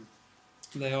you.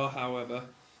 There are, however,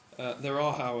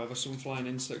 some flying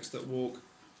insects that walk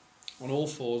on all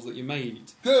fours that you may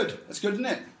eat. Good. That's good, isn't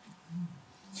it?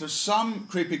 So some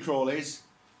creepy crawlies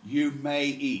you may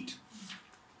eat.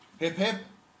 Hip hip.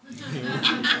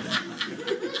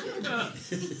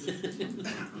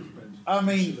 I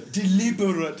mean,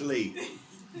 deliberately.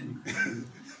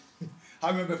 I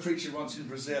remember preaching once in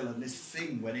Brazil, and this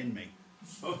thing went in me,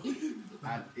 and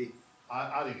I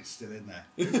think it's still in there.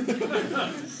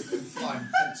 Flying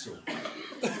pencil.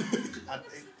 And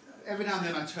every now and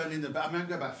then I turn in the bed. I mean, I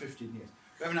go about 15 years.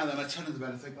 But every now and then I turn in the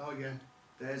bed and think, oh yeah,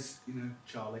 there's,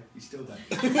 Charlie. He's still there.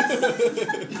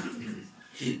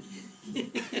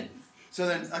 So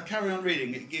then I carry on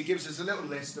reading. It gives us a little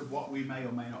list of what we may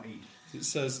or may not eat. It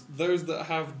says, those that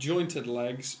have jointed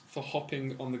legs for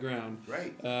hopping on the ground.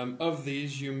 Great. Of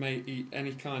these, you may eat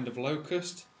any kind of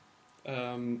locust,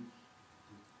 catadid,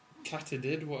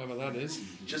 whatever that is.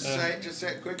 Just say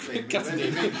it quickly.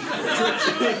 Catadid.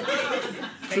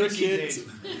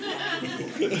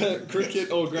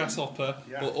 Cricket or grasshopper,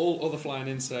 Yeah. or all other flying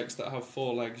insects that have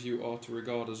 4 legs you are to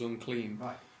regard as unclean.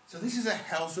 Right. So this is a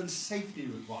health and safety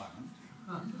requirement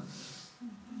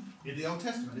in the Old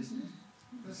Testament, isn't it?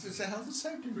 This is a health and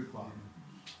safety requirement.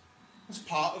 It's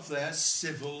part of their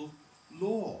civil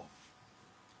law.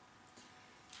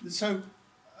 So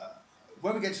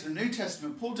when we get to the New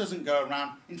Testament, Paul doesn't go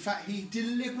around. In fact, he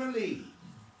deliberately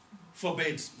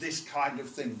forbids this kind of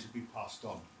thing to be passed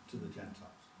on to the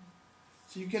Gentiles.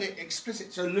 So you get it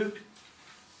explicit. So Luke,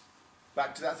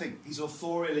 back to that thing, his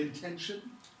authorial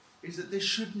intention is that this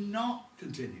should not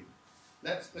continue.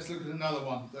 Let's look at another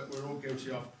one that we're all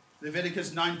guilty of.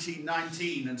 Leviticus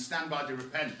 19:19, and stand by to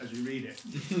repent as you read it.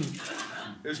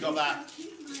 Who's got that?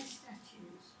 Keep my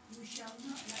statutes. You shall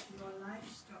not let your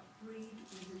livestock breed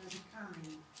with another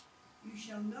kind. You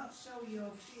shall not sow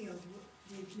your field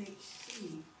with mixed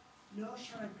seed, nor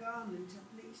shall a garment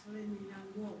of mixed linen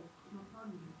and wool come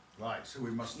upon you. Right, so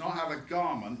we must not have a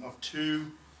garment of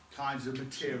 2 kinds of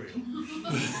material.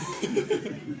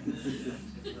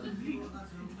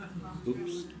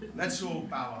 Oops. Let's all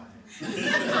bow our heads.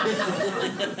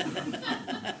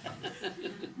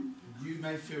 You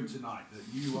may feel tonight that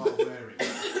you are wearing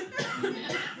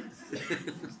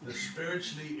the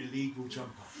spiritually illegal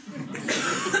jumper.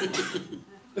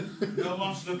 No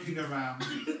one's looking around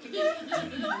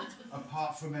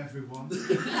apart from everyone.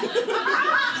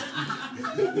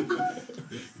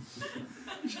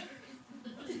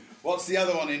 What's the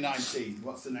other one in 19?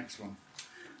 What's the next one?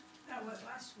 That was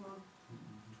last one.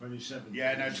 27.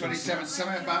 Yeah, no, 27.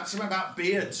 Something about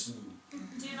beards.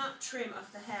 Do not trim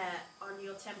off the hair on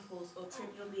your temples or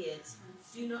trim your beards.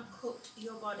 Do not cut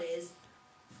your bodies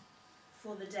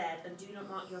for the dead, and do not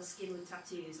mark your skin with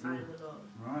tattoos. I am the Lord.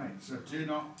 Right, so do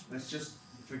not, let's just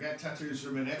forget tattoos for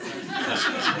a minute.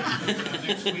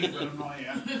 Next week when I'm not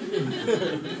here.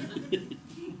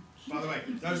 By the way,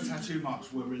 those tattoo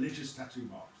marks were religious tattoo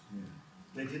marks. Yeah.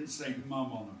 They didn't say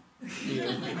mum on them.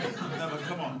 Yeah. No, but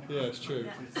come on. Yeah, it's true.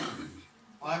 Yeah.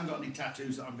 I haven't got any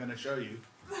tattoos that I'm going to show you.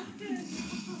 I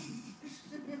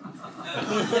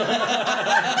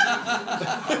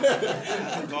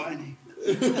haven't got any.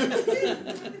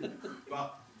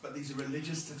 But these are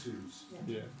religious tattoos.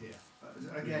 Yeah. Yeah.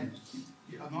 Again,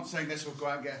 I'm not saying this will go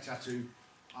out and get a tattoo.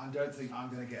 I don't think I'm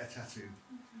going to get a tattoo.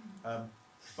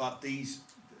 But these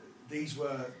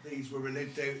were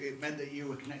religious. It meant that you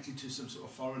were connected to some sort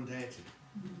of foreign deity.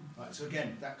 Right. So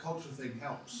again, that cultural thing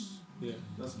helps, Yeah.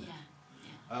 doesn't it?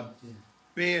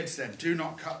 Beards then, do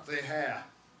not cut the hair.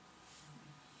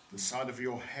 The side of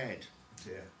your head,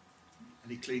 dear.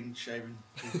 Any clean shaven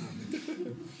people?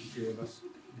 A few of us.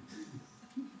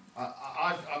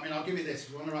 I mean, I'll give you this.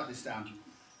 If you want to write this down,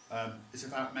 it's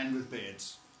about men with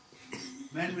beards.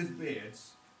 Men with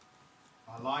beards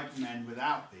are like men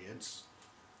without beards,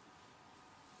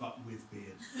 but with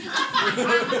beards.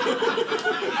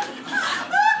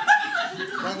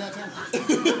 Write that down.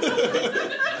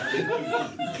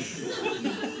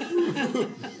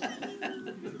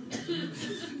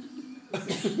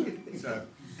 So,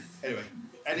 anyway,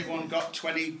 anyone got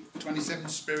 27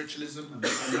 spiritualism?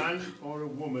 A man or a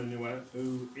woman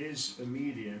who is a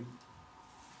medium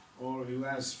or who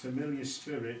has familiar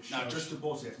spirit. Now, just to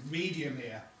pause it, medium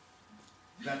here.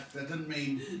 That doesn't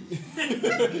mean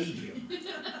medium.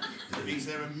 It means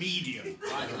they're a medium.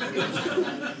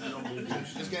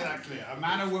 Just get that clear. A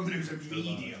man or woman who's a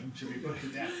medium should be put to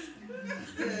death.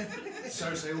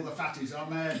 So say all the fatties,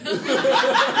 amen.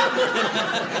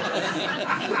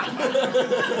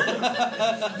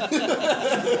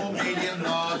 Small, medium,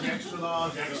 large, extra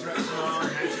large, extra extra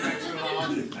large, extra extra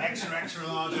large, extra extra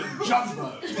large, and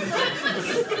jumbo.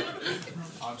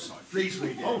 I'm sorry. Please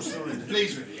read it. Oh, sorry.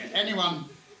 Please read it. Anyone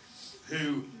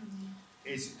who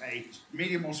is a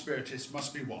medium or spiritist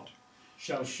must be what?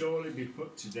 Shall surely be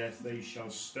put to death. They shall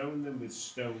stone them with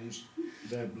stones.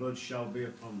 Their blood shall be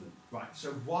upon them. Right.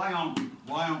 So why aren't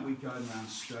we going around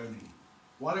stoning?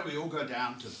 Why don't we all go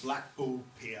down to Blackpool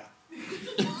Pier,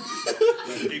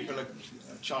 where people are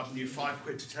charging you £5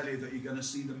 to tell you that you're going to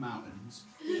see the mountains?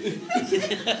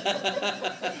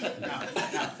 now,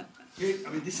 here,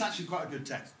 I mean, this is actually quite a good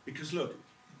text because look,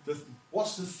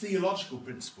 what's the theological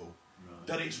principle? Right.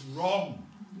 That it's wrong.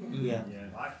 Yeah.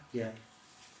 Right? Yeah.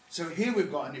 So here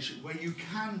we've got an issue where you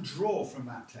can draw from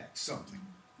that text something.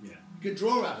 Yeah. You can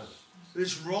draw out of it. But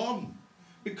it's wrong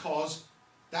because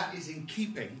that is in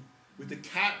keeping with the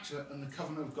character and the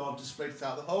covenant of God displayed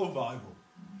throughout the whole Bible.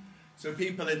 So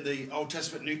people in the Old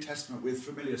Testament, New Testament with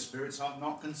familiar spirits are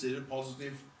not considered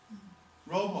positive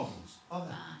role models, are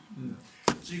they? Mm.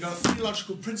 So you've got a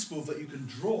theological principle that you can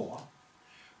draw,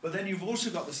 but then you've also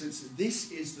got the sense that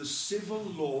this is the civil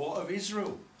law of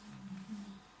Israel.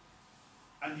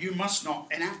 And you must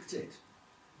not enact it.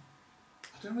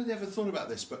 I don't know if they ever thought about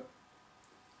this, but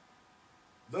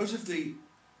those of the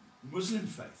Muslim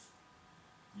faith,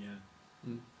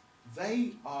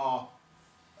 they are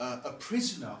a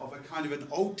prisoner of a kind of an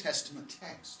Old Testament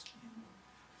text.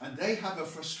 And they have a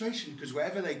frustration because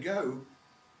wherever they go,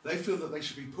 they feel that they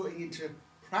should be putting into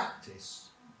practice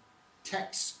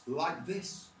texts like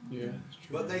this. Yeah.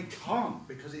 But they can't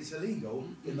because it's illegal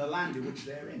in the land in which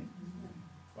they're in.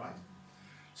 Right?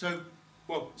 So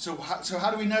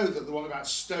how do we know that the one about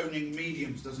stoning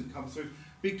mediums doesn't come through?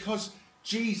 Because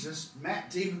Jesus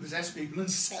met demon-possessed people and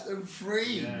set them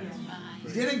free. Yeah.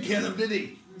 He didn't kill them, did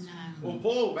he? No. Well,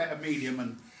 Paul met a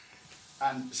medium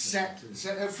and set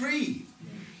her free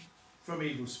from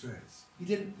evil spirits. He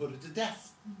didn't put her to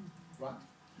death. Right?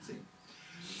 See?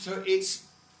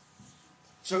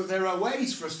 So there are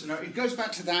ways for us to know. It goes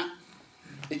back to that.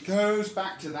 It goes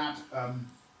back to that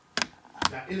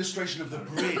illustration of the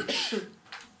bridge.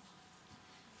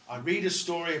 I read a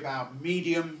story about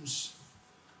mediums.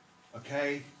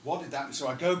 Okay, what did that? So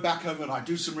I go back over and I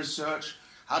do some research.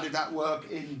 How did that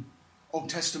work in Old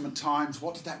Testament times?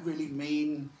 What did that really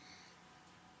mean?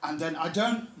 And then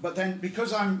but then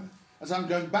because as I'm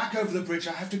going back over the bridge,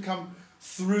 I have to come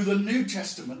through the New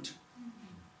Testament.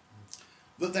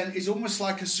 That then is almost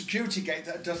like a security gate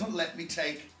that doesn't let me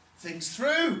take things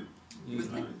through.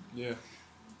 With me? Yeah.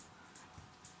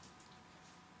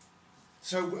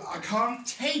 So I can't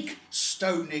take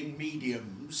stoning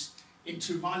mediums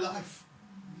into my life.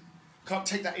 Can't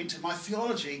take that into my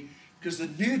theology because the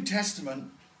New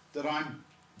Testament that I'm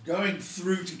going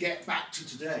through to get back to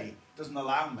today doesn't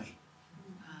allow me.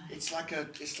 It's like a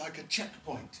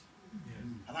checkpoint,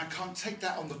 and I can't take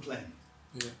that on the plane.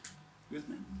 Yeah. With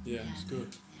me? Yeah. It's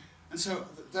good. And so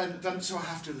then so I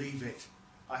have to leave it.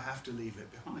 I have to leave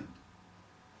it behind.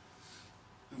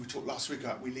 And we talked last week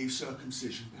about we leave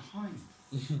circumcision behind.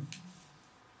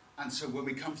 And so when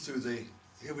we come through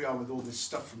here we are with all this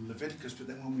stuff from Leviticus, but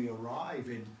then when we arrive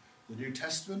in the New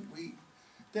Testament,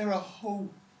 there are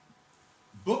whole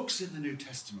books in the New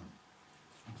Testament.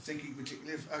 I'm thinking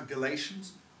particularly of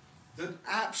Galatians that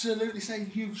absolutely say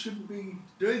you shouldn't be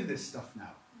doing this stuff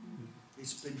now.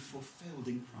 It's been fulfilled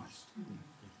in Christ.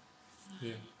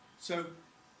 Yeah. So,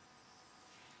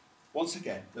 once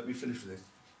again, let me finish with this.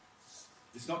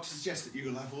 It's not to suggest that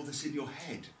you'll have all this in your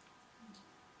head,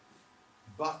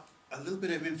 but a little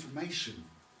bit of information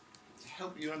to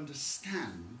help you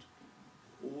understand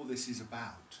all this is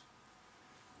about.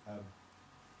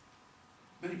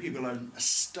 Many people own a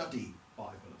study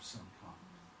Bible of some kind.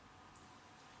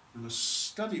 And a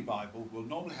study Bible will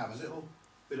normally have a little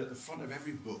bit at the front of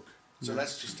every book. So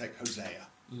let's just take Hosea.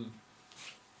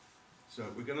 So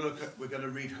we're going to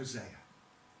read Hosea,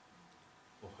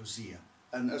 or Hosea.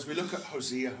 And as we look at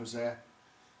Hosea,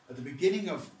 at the beginning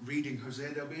of reading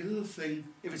Hosea, there'll be a little thing,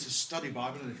 if it's a study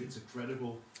Bible, and if it's a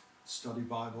credible study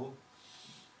Bible,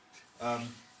 that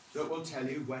will tell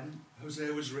you when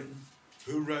Hosea was written,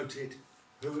 who wrote it,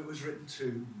 who it was written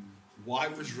to, why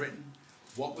it was written,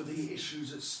 what were the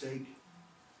issues at stake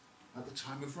at the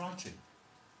time of writing.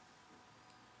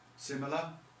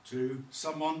 Similar to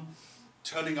someone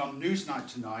turning on Newsnight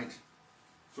tonight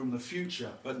from the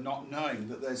future, but not knowing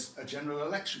that there's a general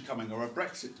election coming or a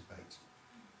Brexit debate.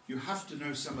 You have to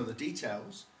know some of the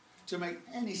details to make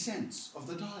any sense of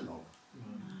the dialogue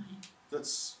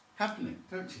that's happening,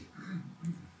 don't you?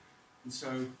 And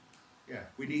so,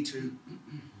 we need to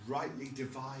rightly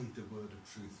divide the word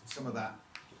of truth. Some of that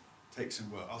takes some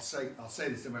work. I'll say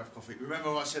this then we have coffee.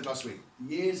 Remember what I said last week?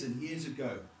 Years and years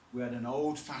ago, we had an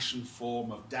old-fashioned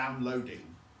form of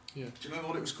downloading. Yeah. Do you remember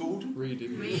what it was called?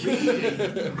 Reading.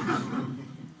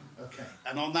 Okay.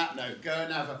 And on that note, go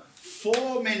and have a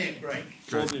 4-minute break.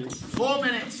 4 minutes. 4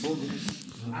 minutes.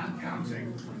 And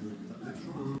counting.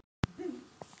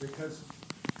 Because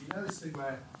you know this thing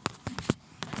where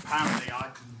apparently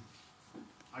I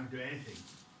can do anything.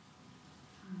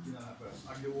 You know that verse?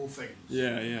 I can do all things.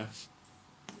 Yeah.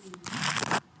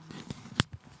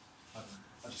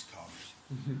 I just can't.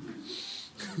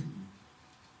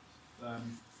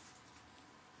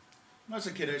 When I was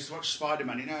a kid, I used to watch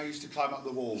Spider-Man. You know, I used to climb up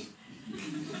the wall.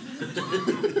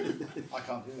 I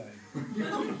can't do that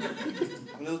anymore.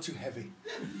 I'm a little too heavy.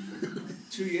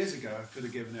 2 years ago, I could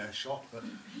have given it a shot, but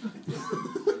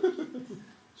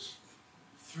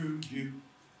through you,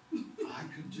 I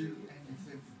can do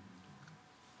anything.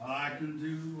 I can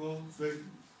do all things.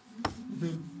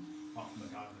 Apart from the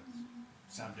guy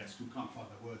that sound desk who can't find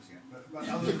the words yet. But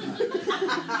other than that,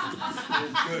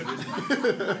 it's good,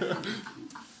 isn't it?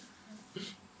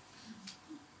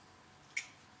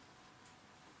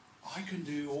 I can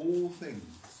do all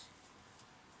things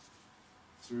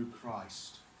through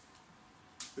Christ,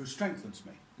 who strengthens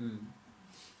me.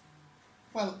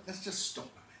 Well, let's just stop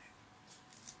a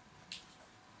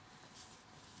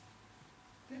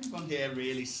minute. Did anyone here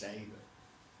really say that?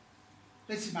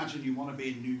 Let's imagine you want to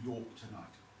be in New York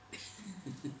tonight.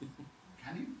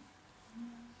 Can you?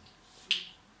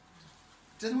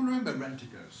 Does anyone remember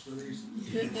Rent-A-Ghost? Were these?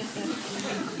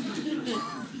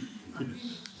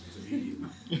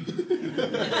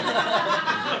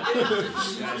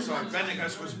 Yeah, sorry,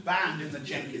 Rent-A-Ghost was banned in the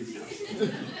Jenkins house.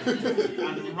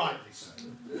 And rightly so.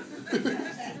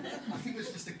 I think it was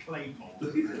Mr. Claypole.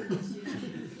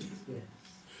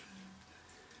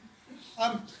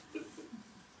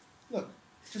 Look,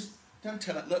 just don't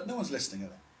tell it. Look, no one's listening, are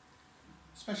they?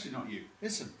 Especially not you.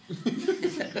 Listen. I can't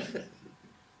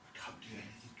do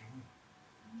anything, can we?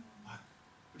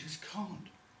 We just can't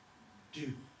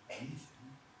do anything.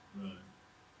 Right.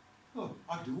 Oh,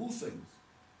 I can do all things.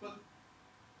 But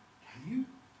can you?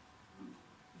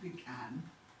 If you can,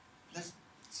 let's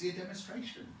see a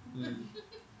demonstration.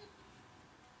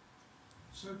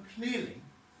 So clearly,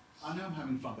 I know I'm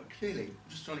having fun, but clearly I'm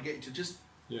just trying to get you to just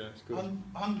It's good.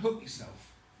 unhook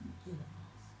yourself.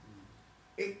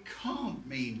 It can't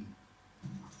mean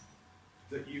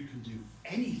that you can do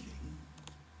anything,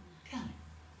 can it?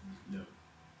 No.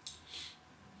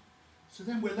 So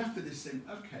then we're left with this thing,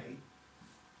 okay,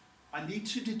 I need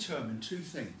to determine two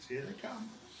things. Here they come.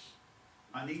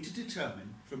 I need to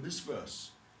determine from this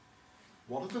verse,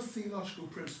 what are the theological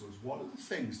principles, what are the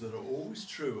things that are always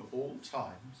true at all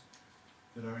times,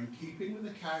 that are in keeping with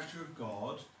the character of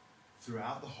God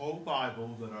throughout the whole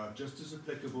Bible, that are just as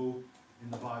applicable in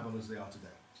the Bible as they are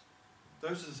today.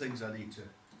 Those are the things I need to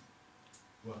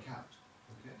work out,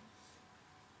 okay?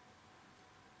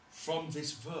 From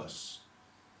this verse.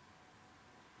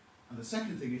 And the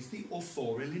second thing is the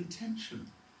authorial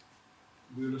intention.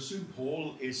 We'll assume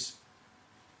Paul is,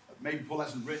 maybe Paul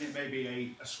hasn't written it,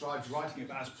 maybe a scribe's writing it,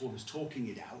 but as Paul is talking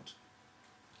it out,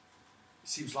 it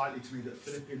seems likely to me that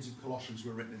Philippians and Colossians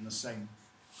were written in the same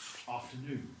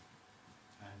afternoon.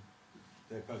 And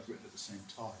they're both written at the same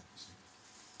time.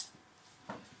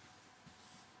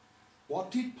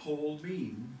 What did Paul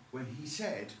mean when he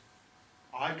said,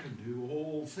 I can do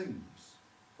all things?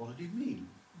 What did he mean?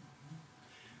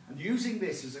 And using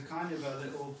this as a kind of a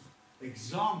little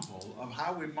example of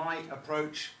how we might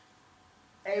approach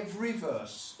every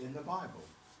verse in the Bible.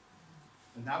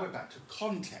 And now we're back to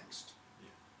context.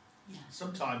 Yeah.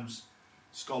 Sometimes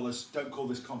scholars don't call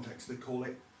this context, they call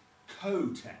it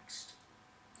co-text.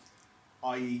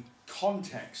 I.e.,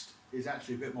 context is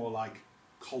actually a bit more like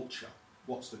culture.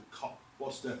 What's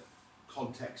the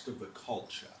context of the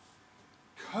culture?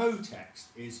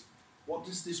 Co-text is, what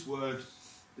does this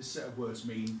set of words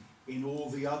mean in all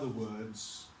the other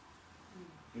words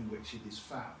in which it is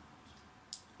found?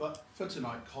 But for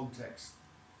tonight, context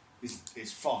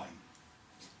is fine.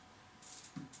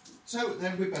 So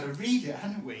then we better read it,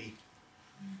 hadn't we?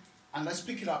 And let's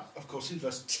pick it up, of course, in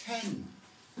verse 10,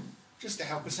 just to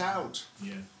help us out.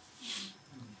 Yeah.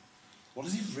 What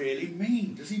does he really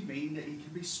mean? Does he mean that he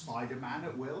can be Spider-Man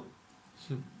at will?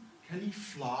 Can he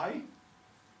fly?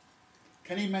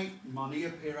 Can he make money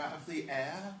appear out of the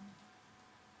air?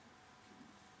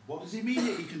 What does he mean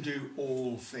that he can do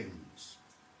all things?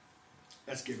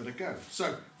 Let's give it a go.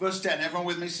 So, verse 10, everyone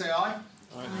with me say aye?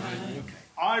 Aye. Okay.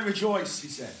 I rejoice, he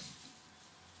says,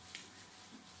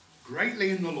 greatly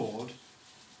in the Lord,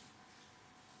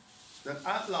 that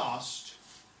at last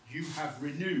you have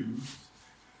renewed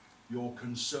your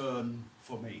concern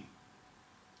for me.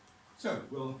 So,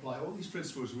 we'll apply all these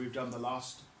principles we've done for the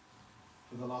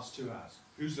last 2 hours.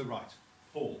 Who's the right?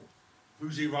 Paul.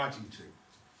 Who's he writing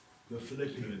to? the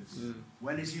Philippians.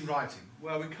 When is he writing?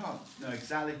 Well, we can't know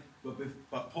exactly,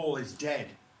 but Paul is dead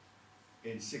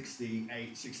in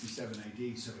 68, 67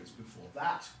 AD, so it's before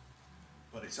that.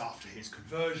 But it's after his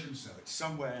conversion, so it's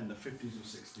somewhere in the 50s or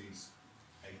 60s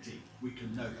AD. We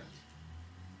can know that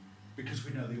because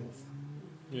we know the author.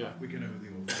 Yeah. We can know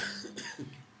the author.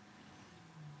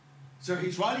 So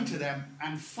he's writing to them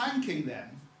and thanking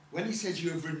them. When he says,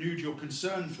 you have renewed your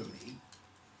concern for me,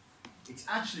 it's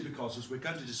actually because, as we're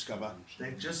going to discover,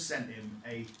 they've just sent him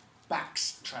a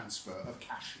backs transfer of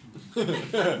cash. Maybe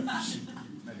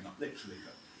not literally,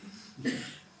 but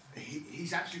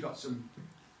he's actually got some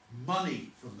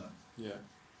money from them. Yeah.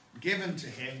 Given to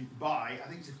him by, I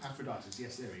think it's Epaphroditus.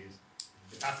 Yes, there he is.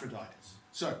 Epaphroditus.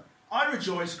 So, I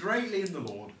rejoice greatly in the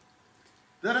Lord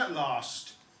that at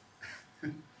last,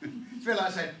 feel like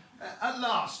I said, at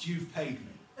last you've paid me.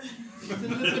 There's a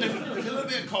little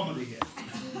bit of comedy here.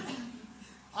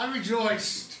 I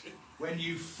rejoiced when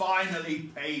you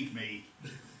finally paid me.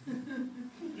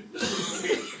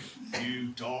 You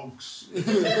dogs.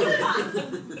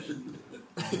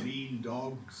 Mean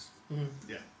dogs.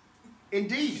 Yeah.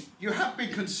 Indeed, you have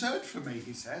been concerned for me,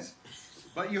 he says,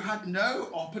 but you had no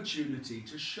opportunity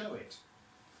to show it.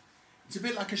 It's a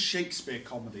bit like a Shakespeare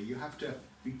comedy. You have to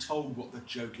be told what the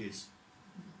joke is,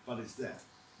 but it's there.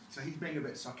 So he's being a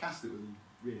bit sarcastic with them,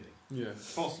 really. Yeah.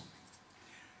 Awesome.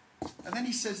 And then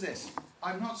he says this,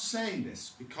 I'm not saying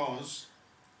this because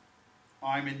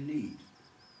I'm in need.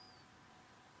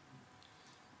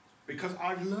 Because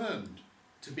I've learned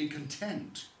to be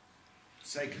content.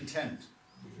 Say content.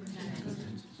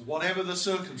 Whatever the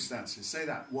circumstances. Say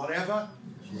that. Whatever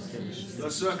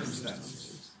the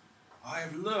circumstances. I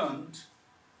have learned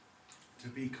to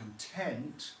be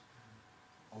content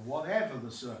or whatever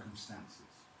the circumstances.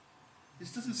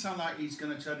 This doesn't sound like he's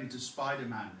going to turn into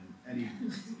Spider-Man in any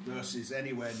verses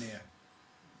anywhere near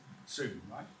soon,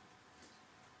 right?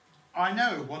 I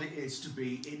know what it is to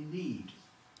be in need.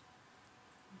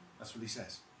 That's what he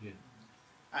says. Yeah.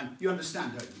 And you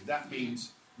understand, don't you? That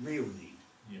means real need.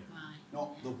 Yeah. Right.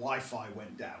 Not the Wi-Fi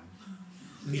went down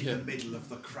in the middle of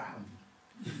the crown.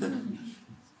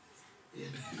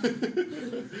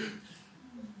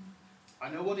 I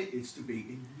know what it is to be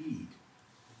in need.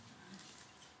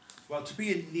 Well, to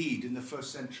be in need in the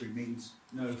first century means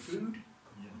no food,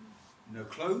 no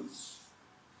clothes,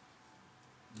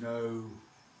 no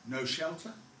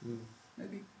shelter,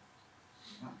 maybe.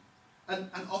 Right?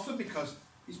 And often because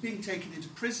he's being taken into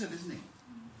prison, isn't he?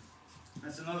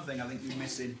 That's another thing I think we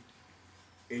miss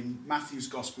in Matthew's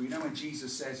Gospel. You know when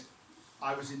Jesus says,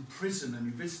 I was in prison and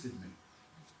you visited me.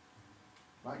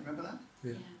 Right, remember that?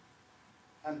 Yeah.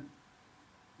 And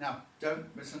now,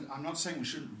 don't listen, I'm not saying we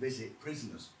shouldn't visit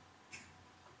prisoners.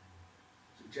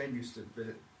 Jane used to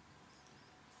visit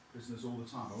prisoners all the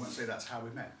time. I won't say that's how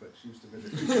we met, but she used to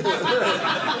visit prisoners.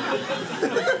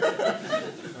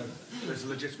 There's a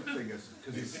legitimate thing, because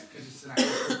it's an act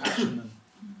of compassion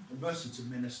and mercy to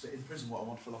minister in prison. What a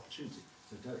wonderful opportunity.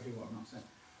 So don't hear what I'm not saying.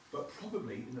 But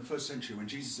probably in the first century, when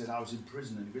Jesus said, I was in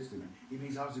prison and he visited me, he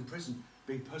means I was in prison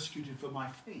being persecuted for my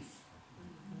faith.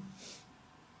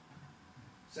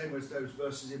 Same as those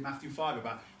verses in Matthew 5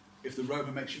 about if the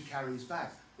Roman makes you carry his bag.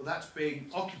 Well, that's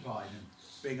being occupied and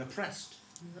being oppressed.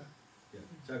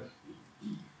 Yeah.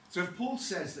 So if Paul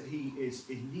says that he is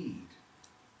in need,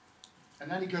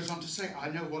 and then he goes on to say, I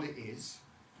know what it is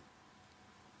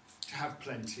to have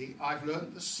plenty. I've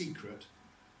learned the secret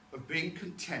of being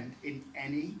content in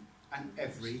any and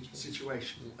every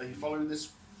situation. Are you following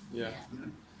this? Yeah. You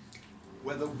know?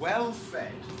 Whether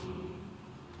well-fed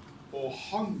or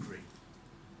hungry.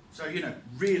 So,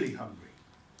 really hungry.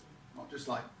 Not just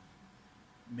like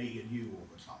me and you all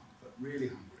the time, but really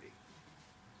hungry.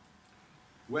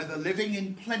 Whether living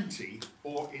in plenty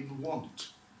or in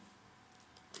want.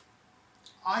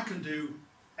 I can do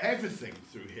everything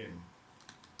through him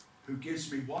who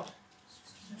gives me what?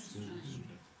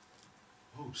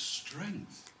 Oh,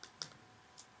 strength.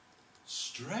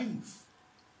 Strength.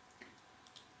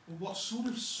 Well, what sort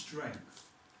of strength?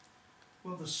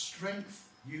 Well, the strength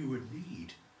you would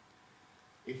need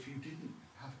if you didn't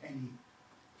have any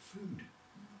food.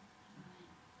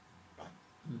 Right?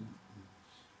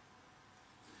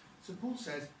 So Paul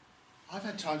says, I've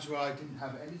had times where I didn't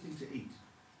have anything to eat.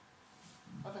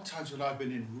 I've had times when I've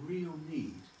been in real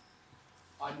need.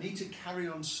 I need to carry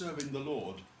on serving the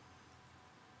Lord.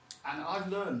 And I've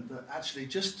learned that actually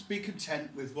just be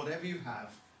content with whatever you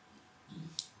have,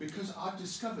 because I've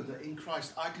discovered that in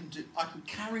Christ I can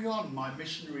carry on my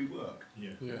missionary work.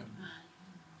 Yeah. Yeah.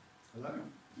 Hello?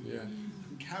 Yeah. I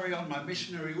can carry on my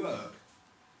missionary work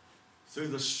through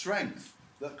the strength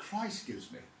that Christ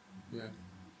gives me. Yeah.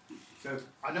 So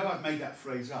I know I've made that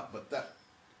phrase up, but that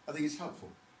I think it's helpful.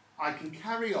 I can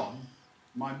carry on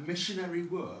my missionary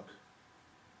work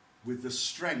with the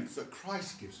strength that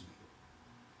Christ gives me.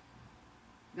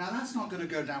 Now that's not going to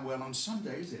go down well on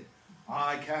Sunday, is it?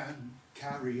 I can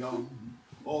carry on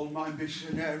all my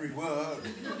missionary work.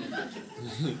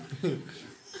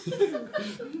 I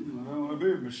don't want to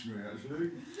be a missionary,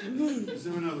 actually. Is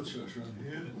there another church around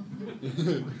here I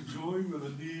can join where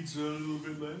the needs are a little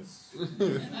bit less?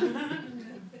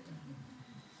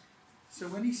 So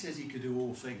when he says he could do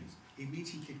all things, he means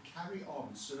he could carry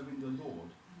on serving the Lord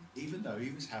even though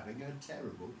he was having a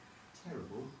terrible,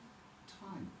 terrible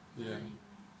time. Yeah.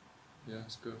 Yeah,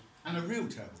 it's good. And a real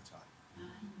terrible time.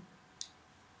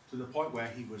 To the point where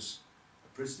he was a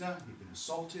prisoner, he'd been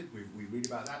assaulted. We read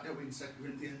about that, don't we, in 2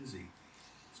 Corinthians? He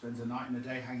spends a night and a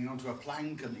day hanging onto a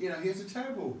plank, and he has a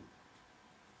terrible,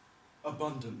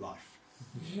 abundant life.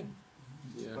 Yeah.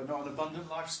 But not an abundant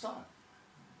lifestyle.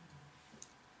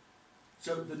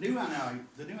 So the new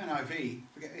NIV,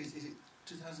 forget, is it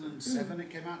 2007 it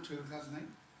came out, 2008?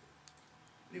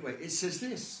 Anyway, it says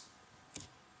this: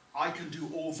 I can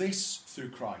do all this through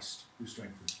Christ who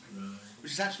strengthens me.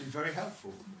 Which is actually very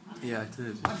helpful. Yeah, it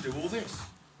is. I can do all this.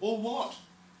 All what?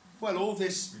 Well, all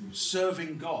this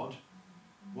serving God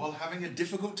while having a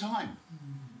difficult time.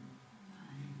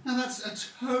 Now that's a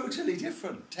totally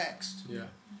different text Yeah.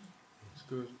 It's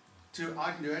good. to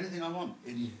I can do anything I want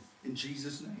in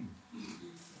Jesus' name.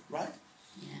 Right?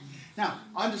 Now,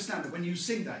 I understand that when you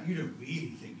sing that, you don't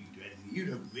really think you can do anything. You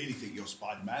don't really think you're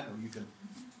Spider-Man, or you can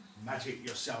magic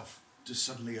yourself to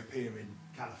suddenly appear in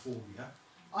California.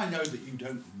 I know that you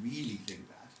don't really think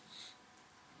that.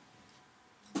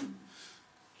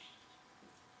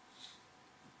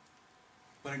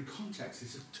 But in context,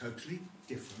 it's a totally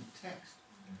different text.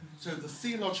 So the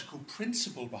theological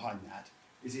principle behind that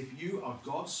is if you are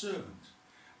God's servant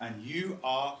and you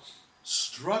are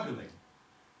struggling,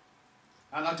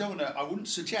 and I wouldn't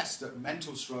suggest that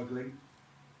mental struggling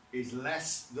is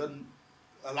less than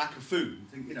a lack of food.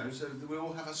 So we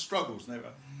all have our struggles,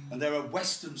 and there are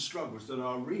Western struggles that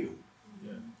are real.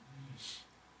 Yeah.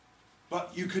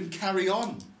 But you can carry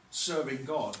on serving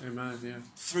God. Amen, yeah.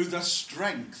 Through the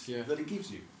strength that He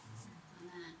gives you.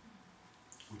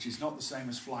 Which is not the same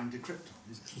as flying to Krypton,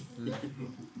 is it?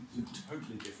 It's a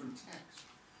totally different text.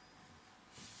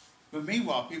 But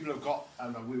meanwhile, people have got,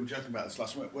 and we were joking about this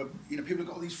last week, where, people have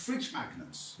got all these fridge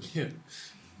magnets. Yeah.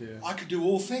 Yeah. I could do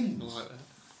all things. I like that.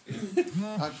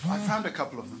 I found a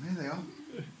couple of them. Here they are.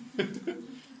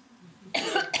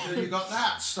 So you got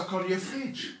that stuck on your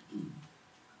fridge.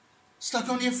 Stuck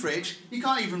on your fridge, you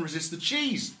can't even resist the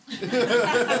cheese. Brilliant.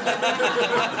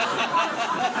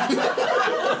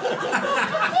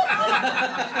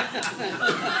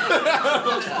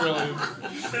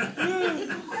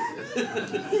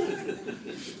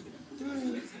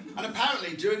 And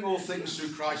apparently doing all things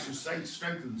through Christ who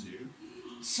strengthens you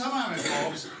somehow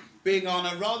involves being on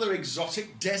a rather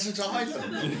exotic desert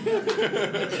island.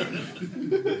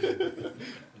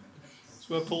 That's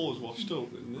where Paul was washed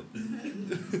up, isn't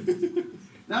it?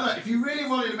 Now look, if you really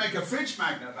wanted to make a fridge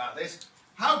magnet about this,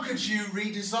 how could you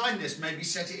redesign this? Maybe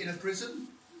set it in a prison?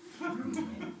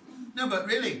 No, but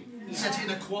really, set it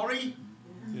in a quarry?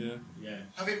 Yeah. Yeah.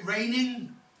 Have it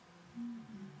raining?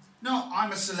 No,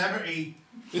 I'm a celebrity,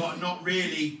 but not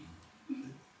really.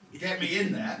 You get me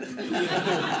in there. Look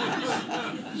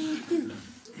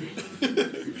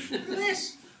at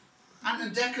this. Ant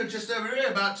and Decker just over here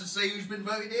about to say who's been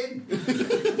voted in.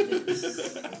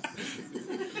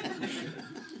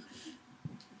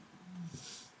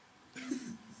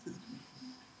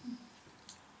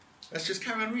 Let's just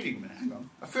carry on reading a minute. Hang on.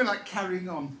 I feel like carrying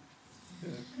on.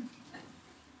 Yeah.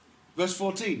 Verse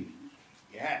 14.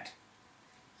 Yet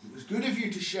it was good of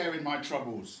you to share in my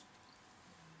troubles.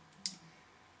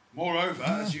 Moreover,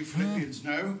 as you Philippians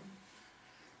know,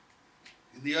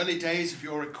 in the early days of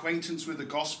your acquaintance with the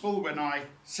gospel, when I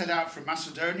set out from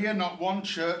Macedonia, not one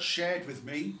church shared with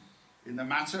me in the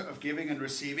matter of giving and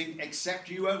receiving, except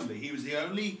you only. He was the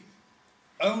only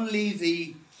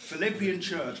the Philippian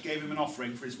church gave him an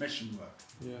offering for his mission work.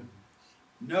 Yeah.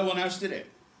 No one else did it.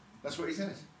 That's what he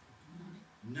says.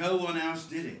 No one else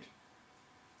did it.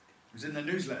 It was in the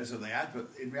newsletters that they had,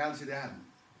 but in reality they hadn't.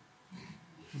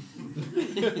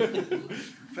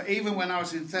 For even when I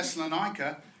was in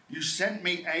Thessalonica, you sent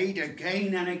me aid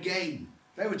again and again.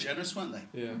 They were generous, weren't they?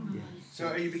 Yeah. So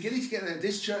are you beginning to get there?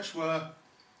 This church were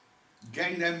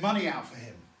getting their money out for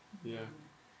him. Yeah.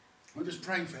 Not just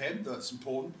praying for him, that's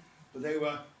important, but they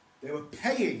were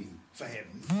paying for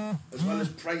him as well as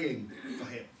praying for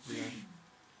him. Yeah.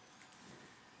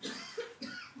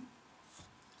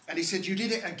 And he said, you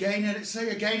did it again and say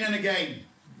again and again.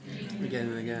 Again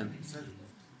and again. So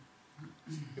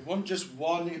it wasn't just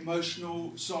one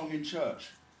emotional song in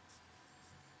church.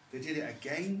 They did it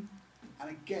again and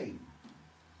again.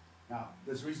 Now,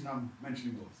 there's a reason I'm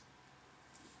mentioning all this.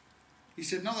 He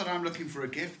said, not that I'm looking for a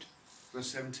gift, verse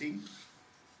 17,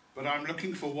 but I'm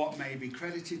looking for what may be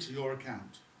credited to your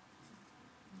account.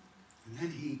 And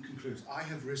then he concludes, I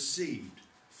have received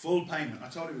full payment. I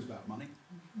told you it was about money.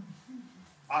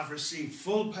 I've received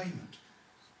full payment.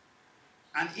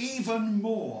 And even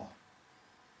more,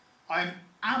 I'm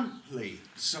amply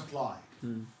supplied.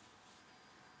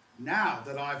 Now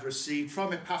that I've received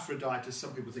from Epaphroditus,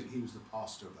 some people think he was the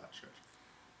pastor of that church,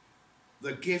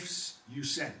 the gifts you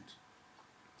sent.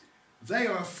 They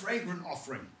are a fragrant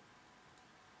offering,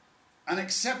 an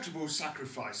acceptable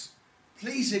sacrifice,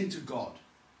 pleasing to God.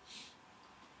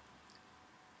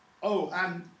 Oh,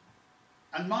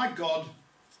 and my God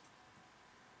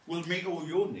will meet all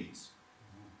your needs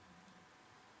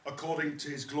according to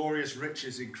his glorious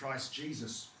riches in Christ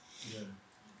Jesus. Yeah.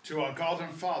 To our God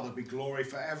and Father be glory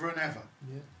forever and ever.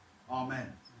 Yeah.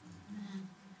 Amen.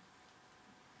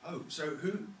 Oh, so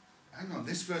hang on,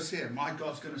 this verse here, my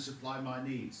God's going to supply my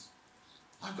needs.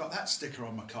 I've got that sticker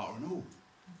on my car and all.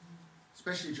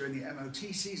 Especially during the MOT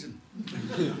season.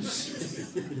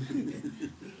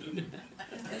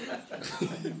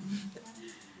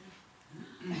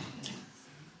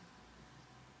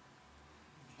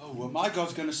 Oh, well, my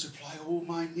God's going to supply all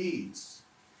my needs.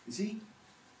 Is he?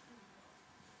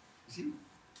 Is he?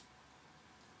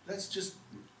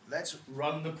 Let's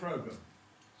run the program.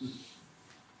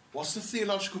 What's the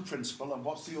theological principle and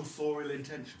what's the authorial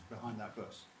intention behind that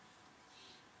verse?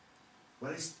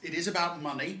 Well, it is about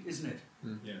money, isn't it?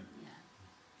 Yeah.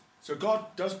 So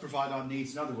God does provide our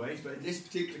needs in other ways, but in this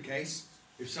particular case,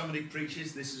 if somebody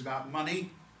preaches this is about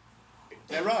money,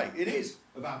 they're right, it is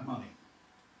about money.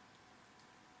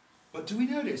 But do we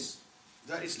notice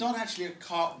that it's not actually a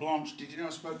carte blanche? Did you know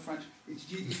I spoke French?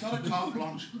 It's not a carte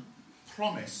blanche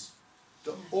promise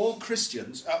that all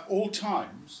Christians at all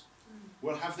times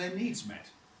will have their needs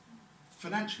met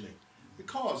financially.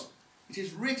 Because it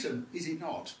is written, is it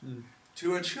not,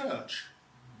 to a church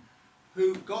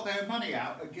who got their money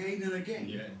out again and again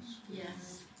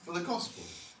Yes. for the gospel.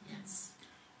 Yes.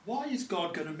 Why is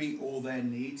God going to meet all their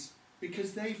needs?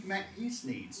 Because they've met his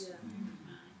needs. Yeah.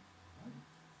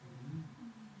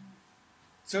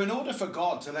 So in order for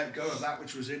God to let go of that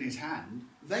which was in his hand,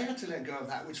 they had to let go of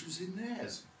that which was in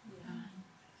theirs.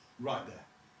 Right there.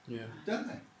 Yeah. Don't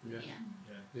they? Yeah. Yeah.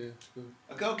 Yeah. It's good.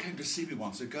 A girl came to see me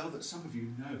once, a girl that some of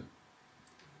you know.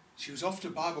 She was off to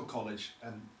Bible college,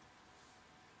 and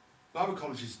Bible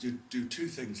colleges do two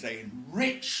things. They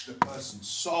enrich the person's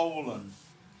soul and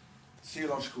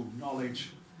theological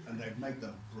knowledge, and they make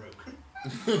them broke.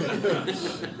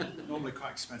 Normally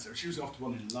quite expensive. She was off to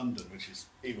one in London, which is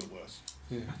even worse.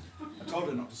 Yeah. I told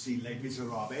her not to see Les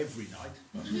Miserables every night.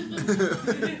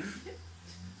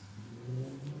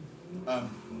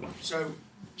 So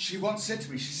she once said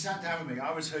to me, she sat down with me,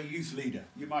 I was her youth leader,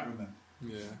 you might remember.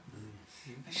 Yeah.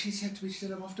 And she said to me, she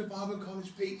said, I'm off to Bible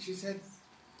college, Pete. She said,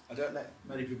 I don't let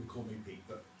many people call me Pete,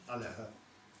 but I let her.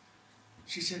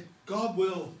 She said, God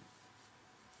will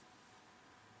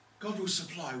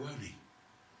supply, won't he?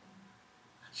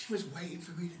 And she was waiting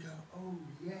for me to go, oh,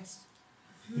 yes.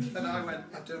 And I went,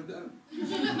 I don't know. I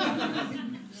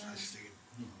was thinking,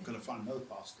 I'm going to find another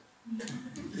pastor. I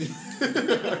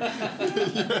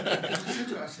said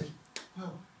to her, I said,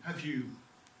 well, have you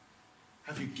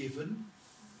given?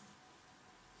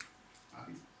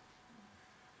 Right?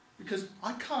 Because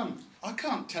I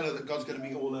can't tell her that God's going to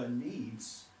meet all her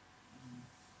needs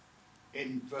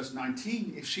in verse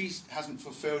 19 if she hasn't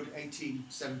fulfilled 18,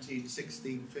 17,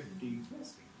 16, 15,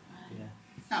 16. Yeah.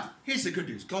 Now, here's the good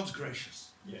news. God's gracious.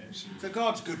 Yes. So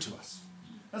God's good to us.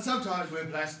 And sometimes we're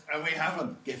blessed and we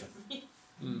haven't given.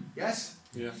 Yes?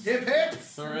 Yeah. Hip hip!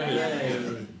 All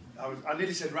right. I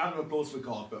nearly said round of applause for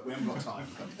God, but we haven't got time.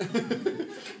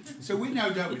 So we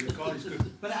know, don't we, that God is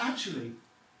good. But actually,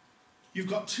 you've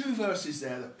got two verses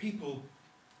there that people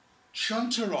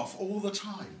chunter off all the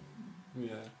time.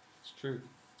 Yeah. It's true.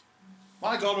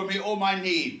 My God will meet all my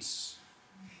needs.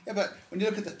 Yeah, but when you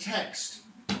look at the text,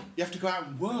 you have to go out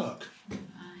and work.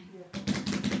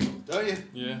 Don't you?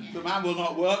 Yeah. The man will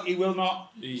not work, he will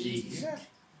not Eat. Yeah.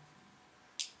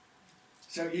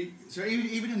 So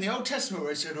even in the Old Testament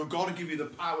where it said, oh, God will give you the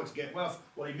power to get wealth,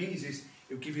 what he means is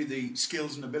he'll give you the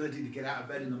skills and ability to get out of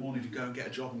bed in the morning to go and get a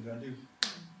job and go and do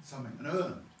something and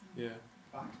earn. Yeah.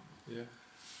 Right? Yeah.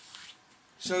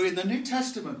 So in the New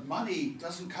Testament, money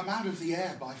doesn't come out of the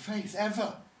air by faith,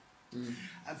 ever.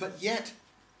 But yet,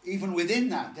 even within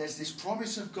that, there's this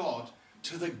promise of God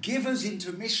to the givers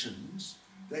into missions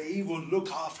that he will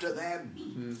look after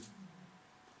them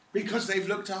because they've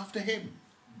looked after him.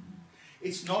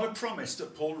 It's not a promise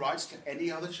that Paul writes to any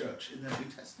other church in the New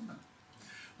Testament.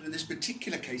 But in this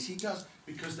particular case, he does,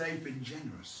 because they've been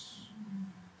generous.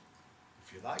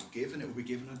 If you like, give, and it will be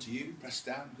given unto you, pressed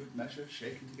down, good measure,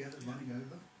 shaken together, running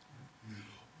over.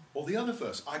 Or the other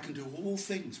verse, I can do all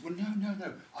things. Well,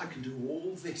 no. I can do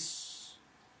all this.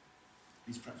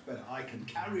 He's perhaps better. I can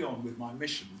carry on with my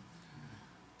mission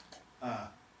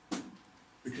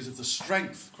because of the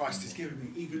strength Christ has given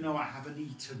me, even though I haven't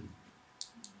eaten,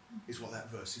 is what that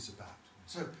verse is about.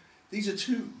 So these are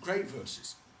two great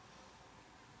verses.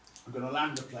 I'm going to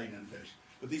land the plane and finish.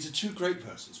 But these are two great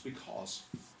verses because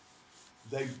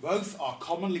they both are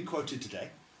commonly quoted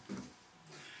today.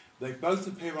 They both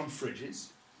appear on fridges,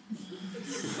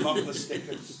 bumper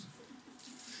stickers,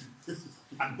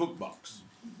 and bookmarks.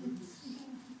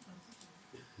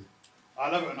 I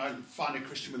love it when I find a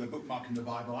Christian with a bookmark in the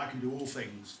Bible. I can do all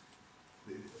things.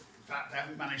 In fact, they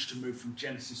haven't managed to move from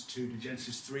Genesis 2 to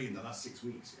Genesis 3 in the last 6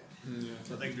 weeks yet. Yeah.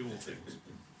 So they can do all things.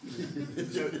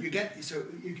 So you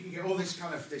get all this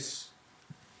kind of this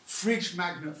fridge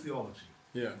magnet theology.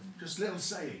 Yeah. Just little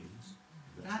sayings,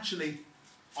 but actually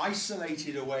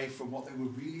isolated away from what they were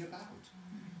really about,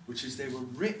 which is they were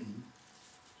written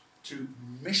to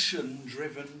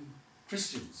mission-driven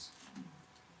Christians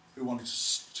who wanted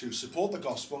to support the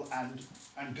gospel and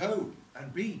go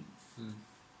and be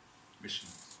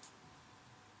missionaries.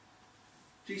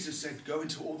 Jesus said, go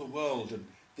into all the world and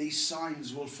these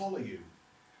signs will follow you.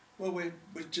 Well, we're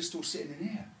just all sitting in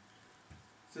here.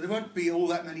 So there won't be all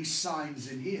that many signs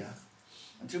in here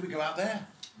until we go out there.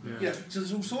 Yeah. You know, so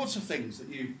there's all sorts of things that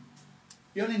you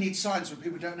only need signs when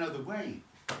people don't know the way.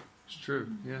 It's true,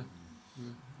 yeah.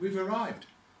 We've arrived.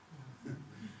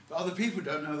 But other people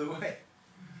don't know the way.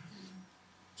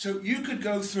 So you could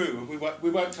go through, and we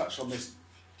won't touch on this,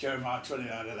 Jeremiah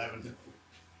 29:11.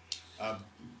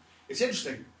 It's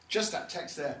interesting, just that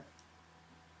text there.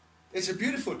 It's a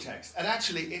beautiful text, and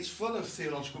actually it's full of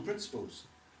theological principles.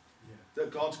 That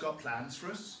God's got plans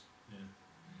for us.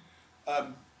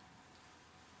 But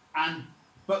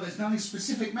there's nothing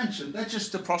specific mentioned. They're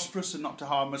just to prosper us and not to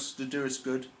harm us, to do us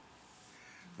good.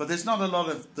 But there's not a lot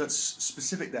of that's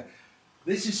specific there.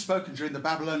 This is spoken during the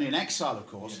Babylonian exile, of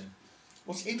course. Yeah.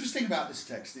 What's interesting about this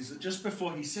text is that just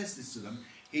before he says this to them,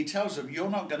 he tells them, you're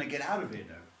not going to get out of here,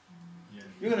 no. Yeah.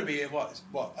 You're going to be here,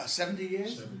 70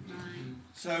 years? 70.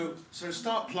 So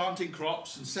start planting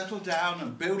crops and settle down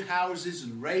and build houses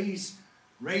and raise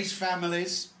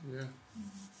families. Yeah.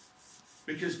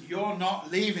 Because you're not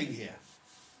leaving here.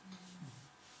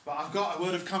 But I've got a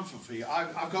word of comfort for you.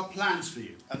 I've got plans for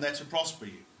you, and they're to prosper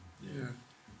you. Yeah.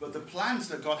 But the plans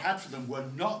that God had for them were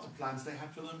not the plans they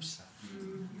had for themselves.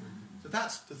 So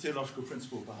that's the theological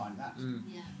principle behind that.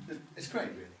 Yeah. It's great,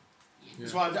 really. Yeah.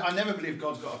 That's why I never believe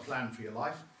God's got a plan for your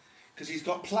life, because he's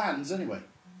got plans anyway.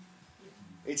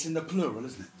 It's in the plural,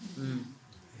 isn't it?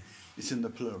 It's in the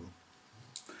plural.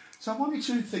 So I want you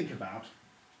to think about,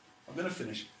 I'm going to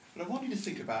finish, but I want you to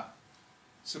think about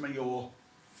some of your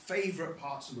favourite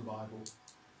parts of the Bible,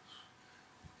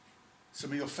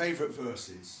 some of your favourite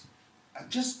verses, and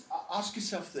just ask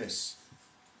yourself this: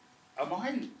 Am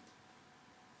I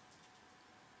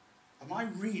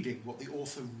reading what the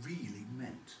author really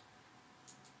meant?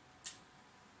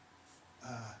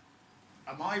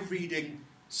 Am I reading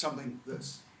something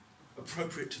that's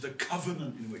appropriate to the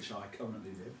covenant in which I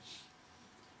currently live?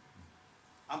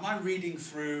 Am I reading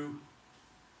through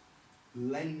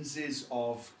lenses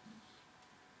of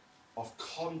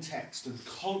context and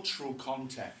cultural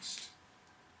context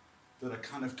that are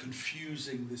kind of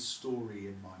confusing this story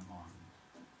in my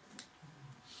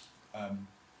mind?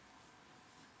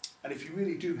 And if you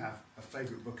really do have a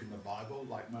favourite book in the Bible,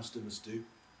 like most of us do,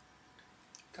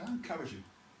 can I encourage you,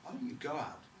 why don't you go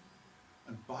out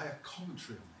and buy a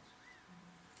commentary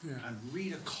on it and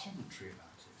read a commentary about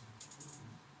it.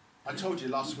 I told you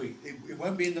last week, it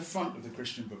won't be in the front of the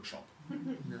Christian bookshop.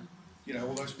 Yeah. You know,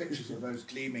 all those pictures of those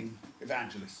gleaming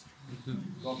evangelists.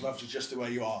 God loves you just the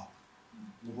way you are.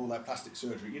 With all that plastic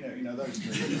surgery, you know those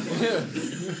things.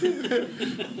 You're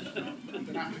going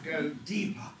to have to go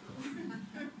deeper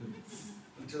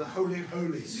into the Holy of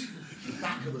Holies, the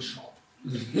back of the shop.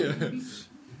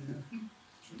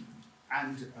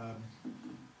 And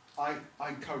I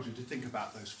encourage you to think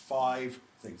about those 5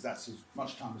 things. That's as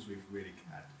much time as we've really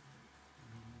had.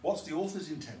 What's the author's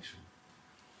intention?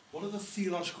 What are the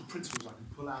theological principles I can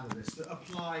pull out of this that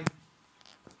apply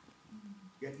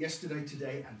yesterday,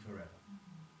 today, and forever?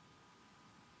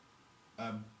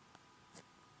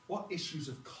 What issues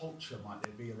of culture might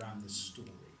there be around this story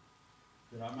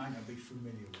that I might not be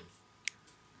familiar with?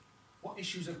 What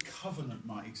issues of covenant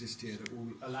might exist here that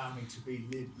will allow me to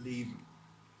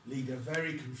lead a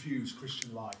very confused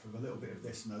Christian life with a little bit of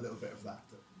this and a little bit of that?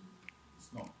 It's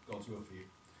not God's will for you.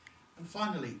 And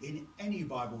finally, in any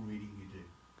Bible reading you do,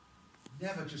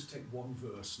 never just take one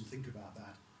verse and think about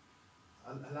that.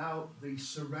 Allow the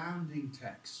surrounding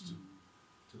text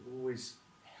to always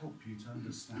help you to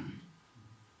understand